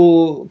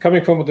people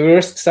coming from the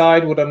risk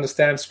side would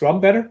understand Scrum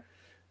better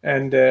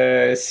and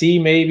see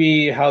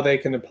maybe how they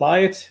can apply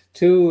it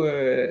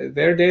to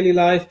their daily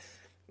life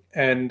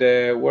and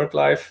work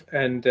life.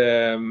 And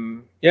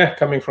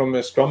coming from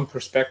a Scrum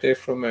perspective,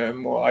 from a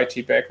more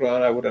IT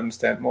background, I would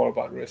understand more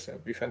about risk. That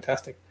would be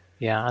fantastic.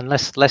 Yeah, and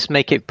let's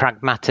make it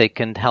pragmatic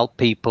and help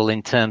people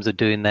in terms of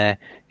doing their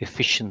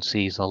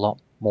efficiencies a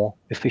lot more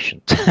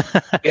efficient.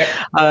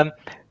 Klaus,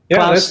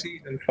 let's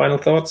see. And final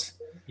thoughts.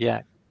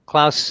 Yeah.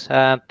 Klaus,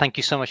 thank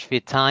you so much for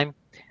your time.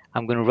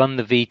 I'm going to run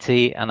the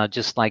VT, and I'd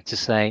just like to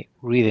say,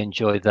 really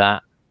enjoyed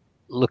that.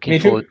 Looking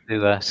forward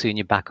to seeing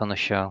you back on the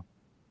show.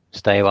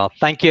 Stay well.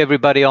 Thank you,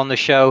 everybody on the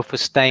show, for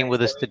staying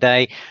with us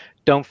today.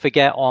 Don't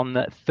forget,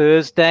 on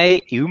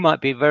Thursday, you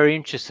might be very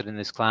interested in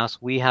this, Klaus.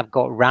 We have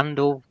got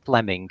Randall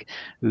Fleming,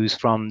 who's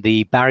from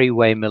the Barry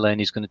Wehmiller,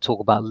 and he's going to talk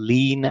about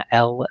Lean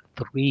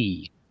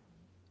L3.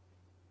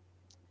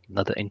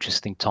 Another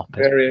interesting topic.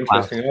 Very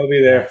interesting. I'll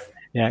be there.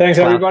 Yeah. Thanks,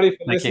 everybody,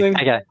 for listening.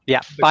 Okay.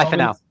 Yeah. Bye for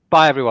now.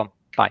 Bye, everyone.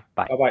 Bye.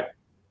 Bye-bye.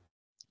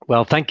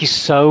 Well, thank you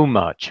so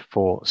much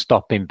for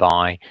stopping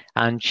by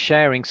and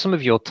sharing some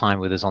of your time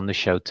with us on the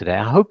show today.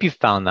 I hope you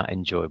found that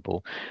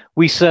enjoyable.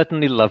 We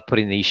certainly love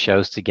putting these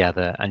shows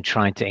together and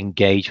trying to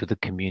engage with the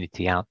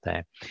community out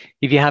there.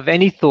 If you have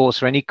any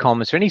thoughts or any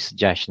comments or any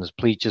suggestions,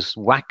 please just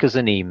whack us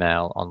an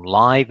email on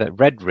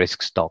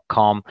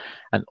live@redrisks.com,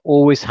 and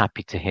always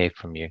happy to hear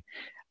from you.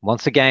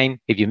 Once again,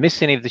 if you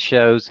miss any of the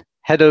shows,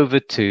 head over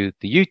to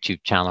the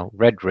YouTube channel,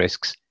 Red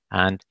Risks,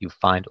 and you'll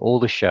find all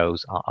the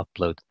shows are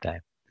uploaded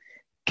there.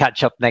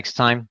 Catch up next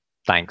time.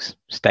 Thanks.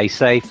 Stay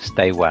safe.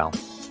 Stay well.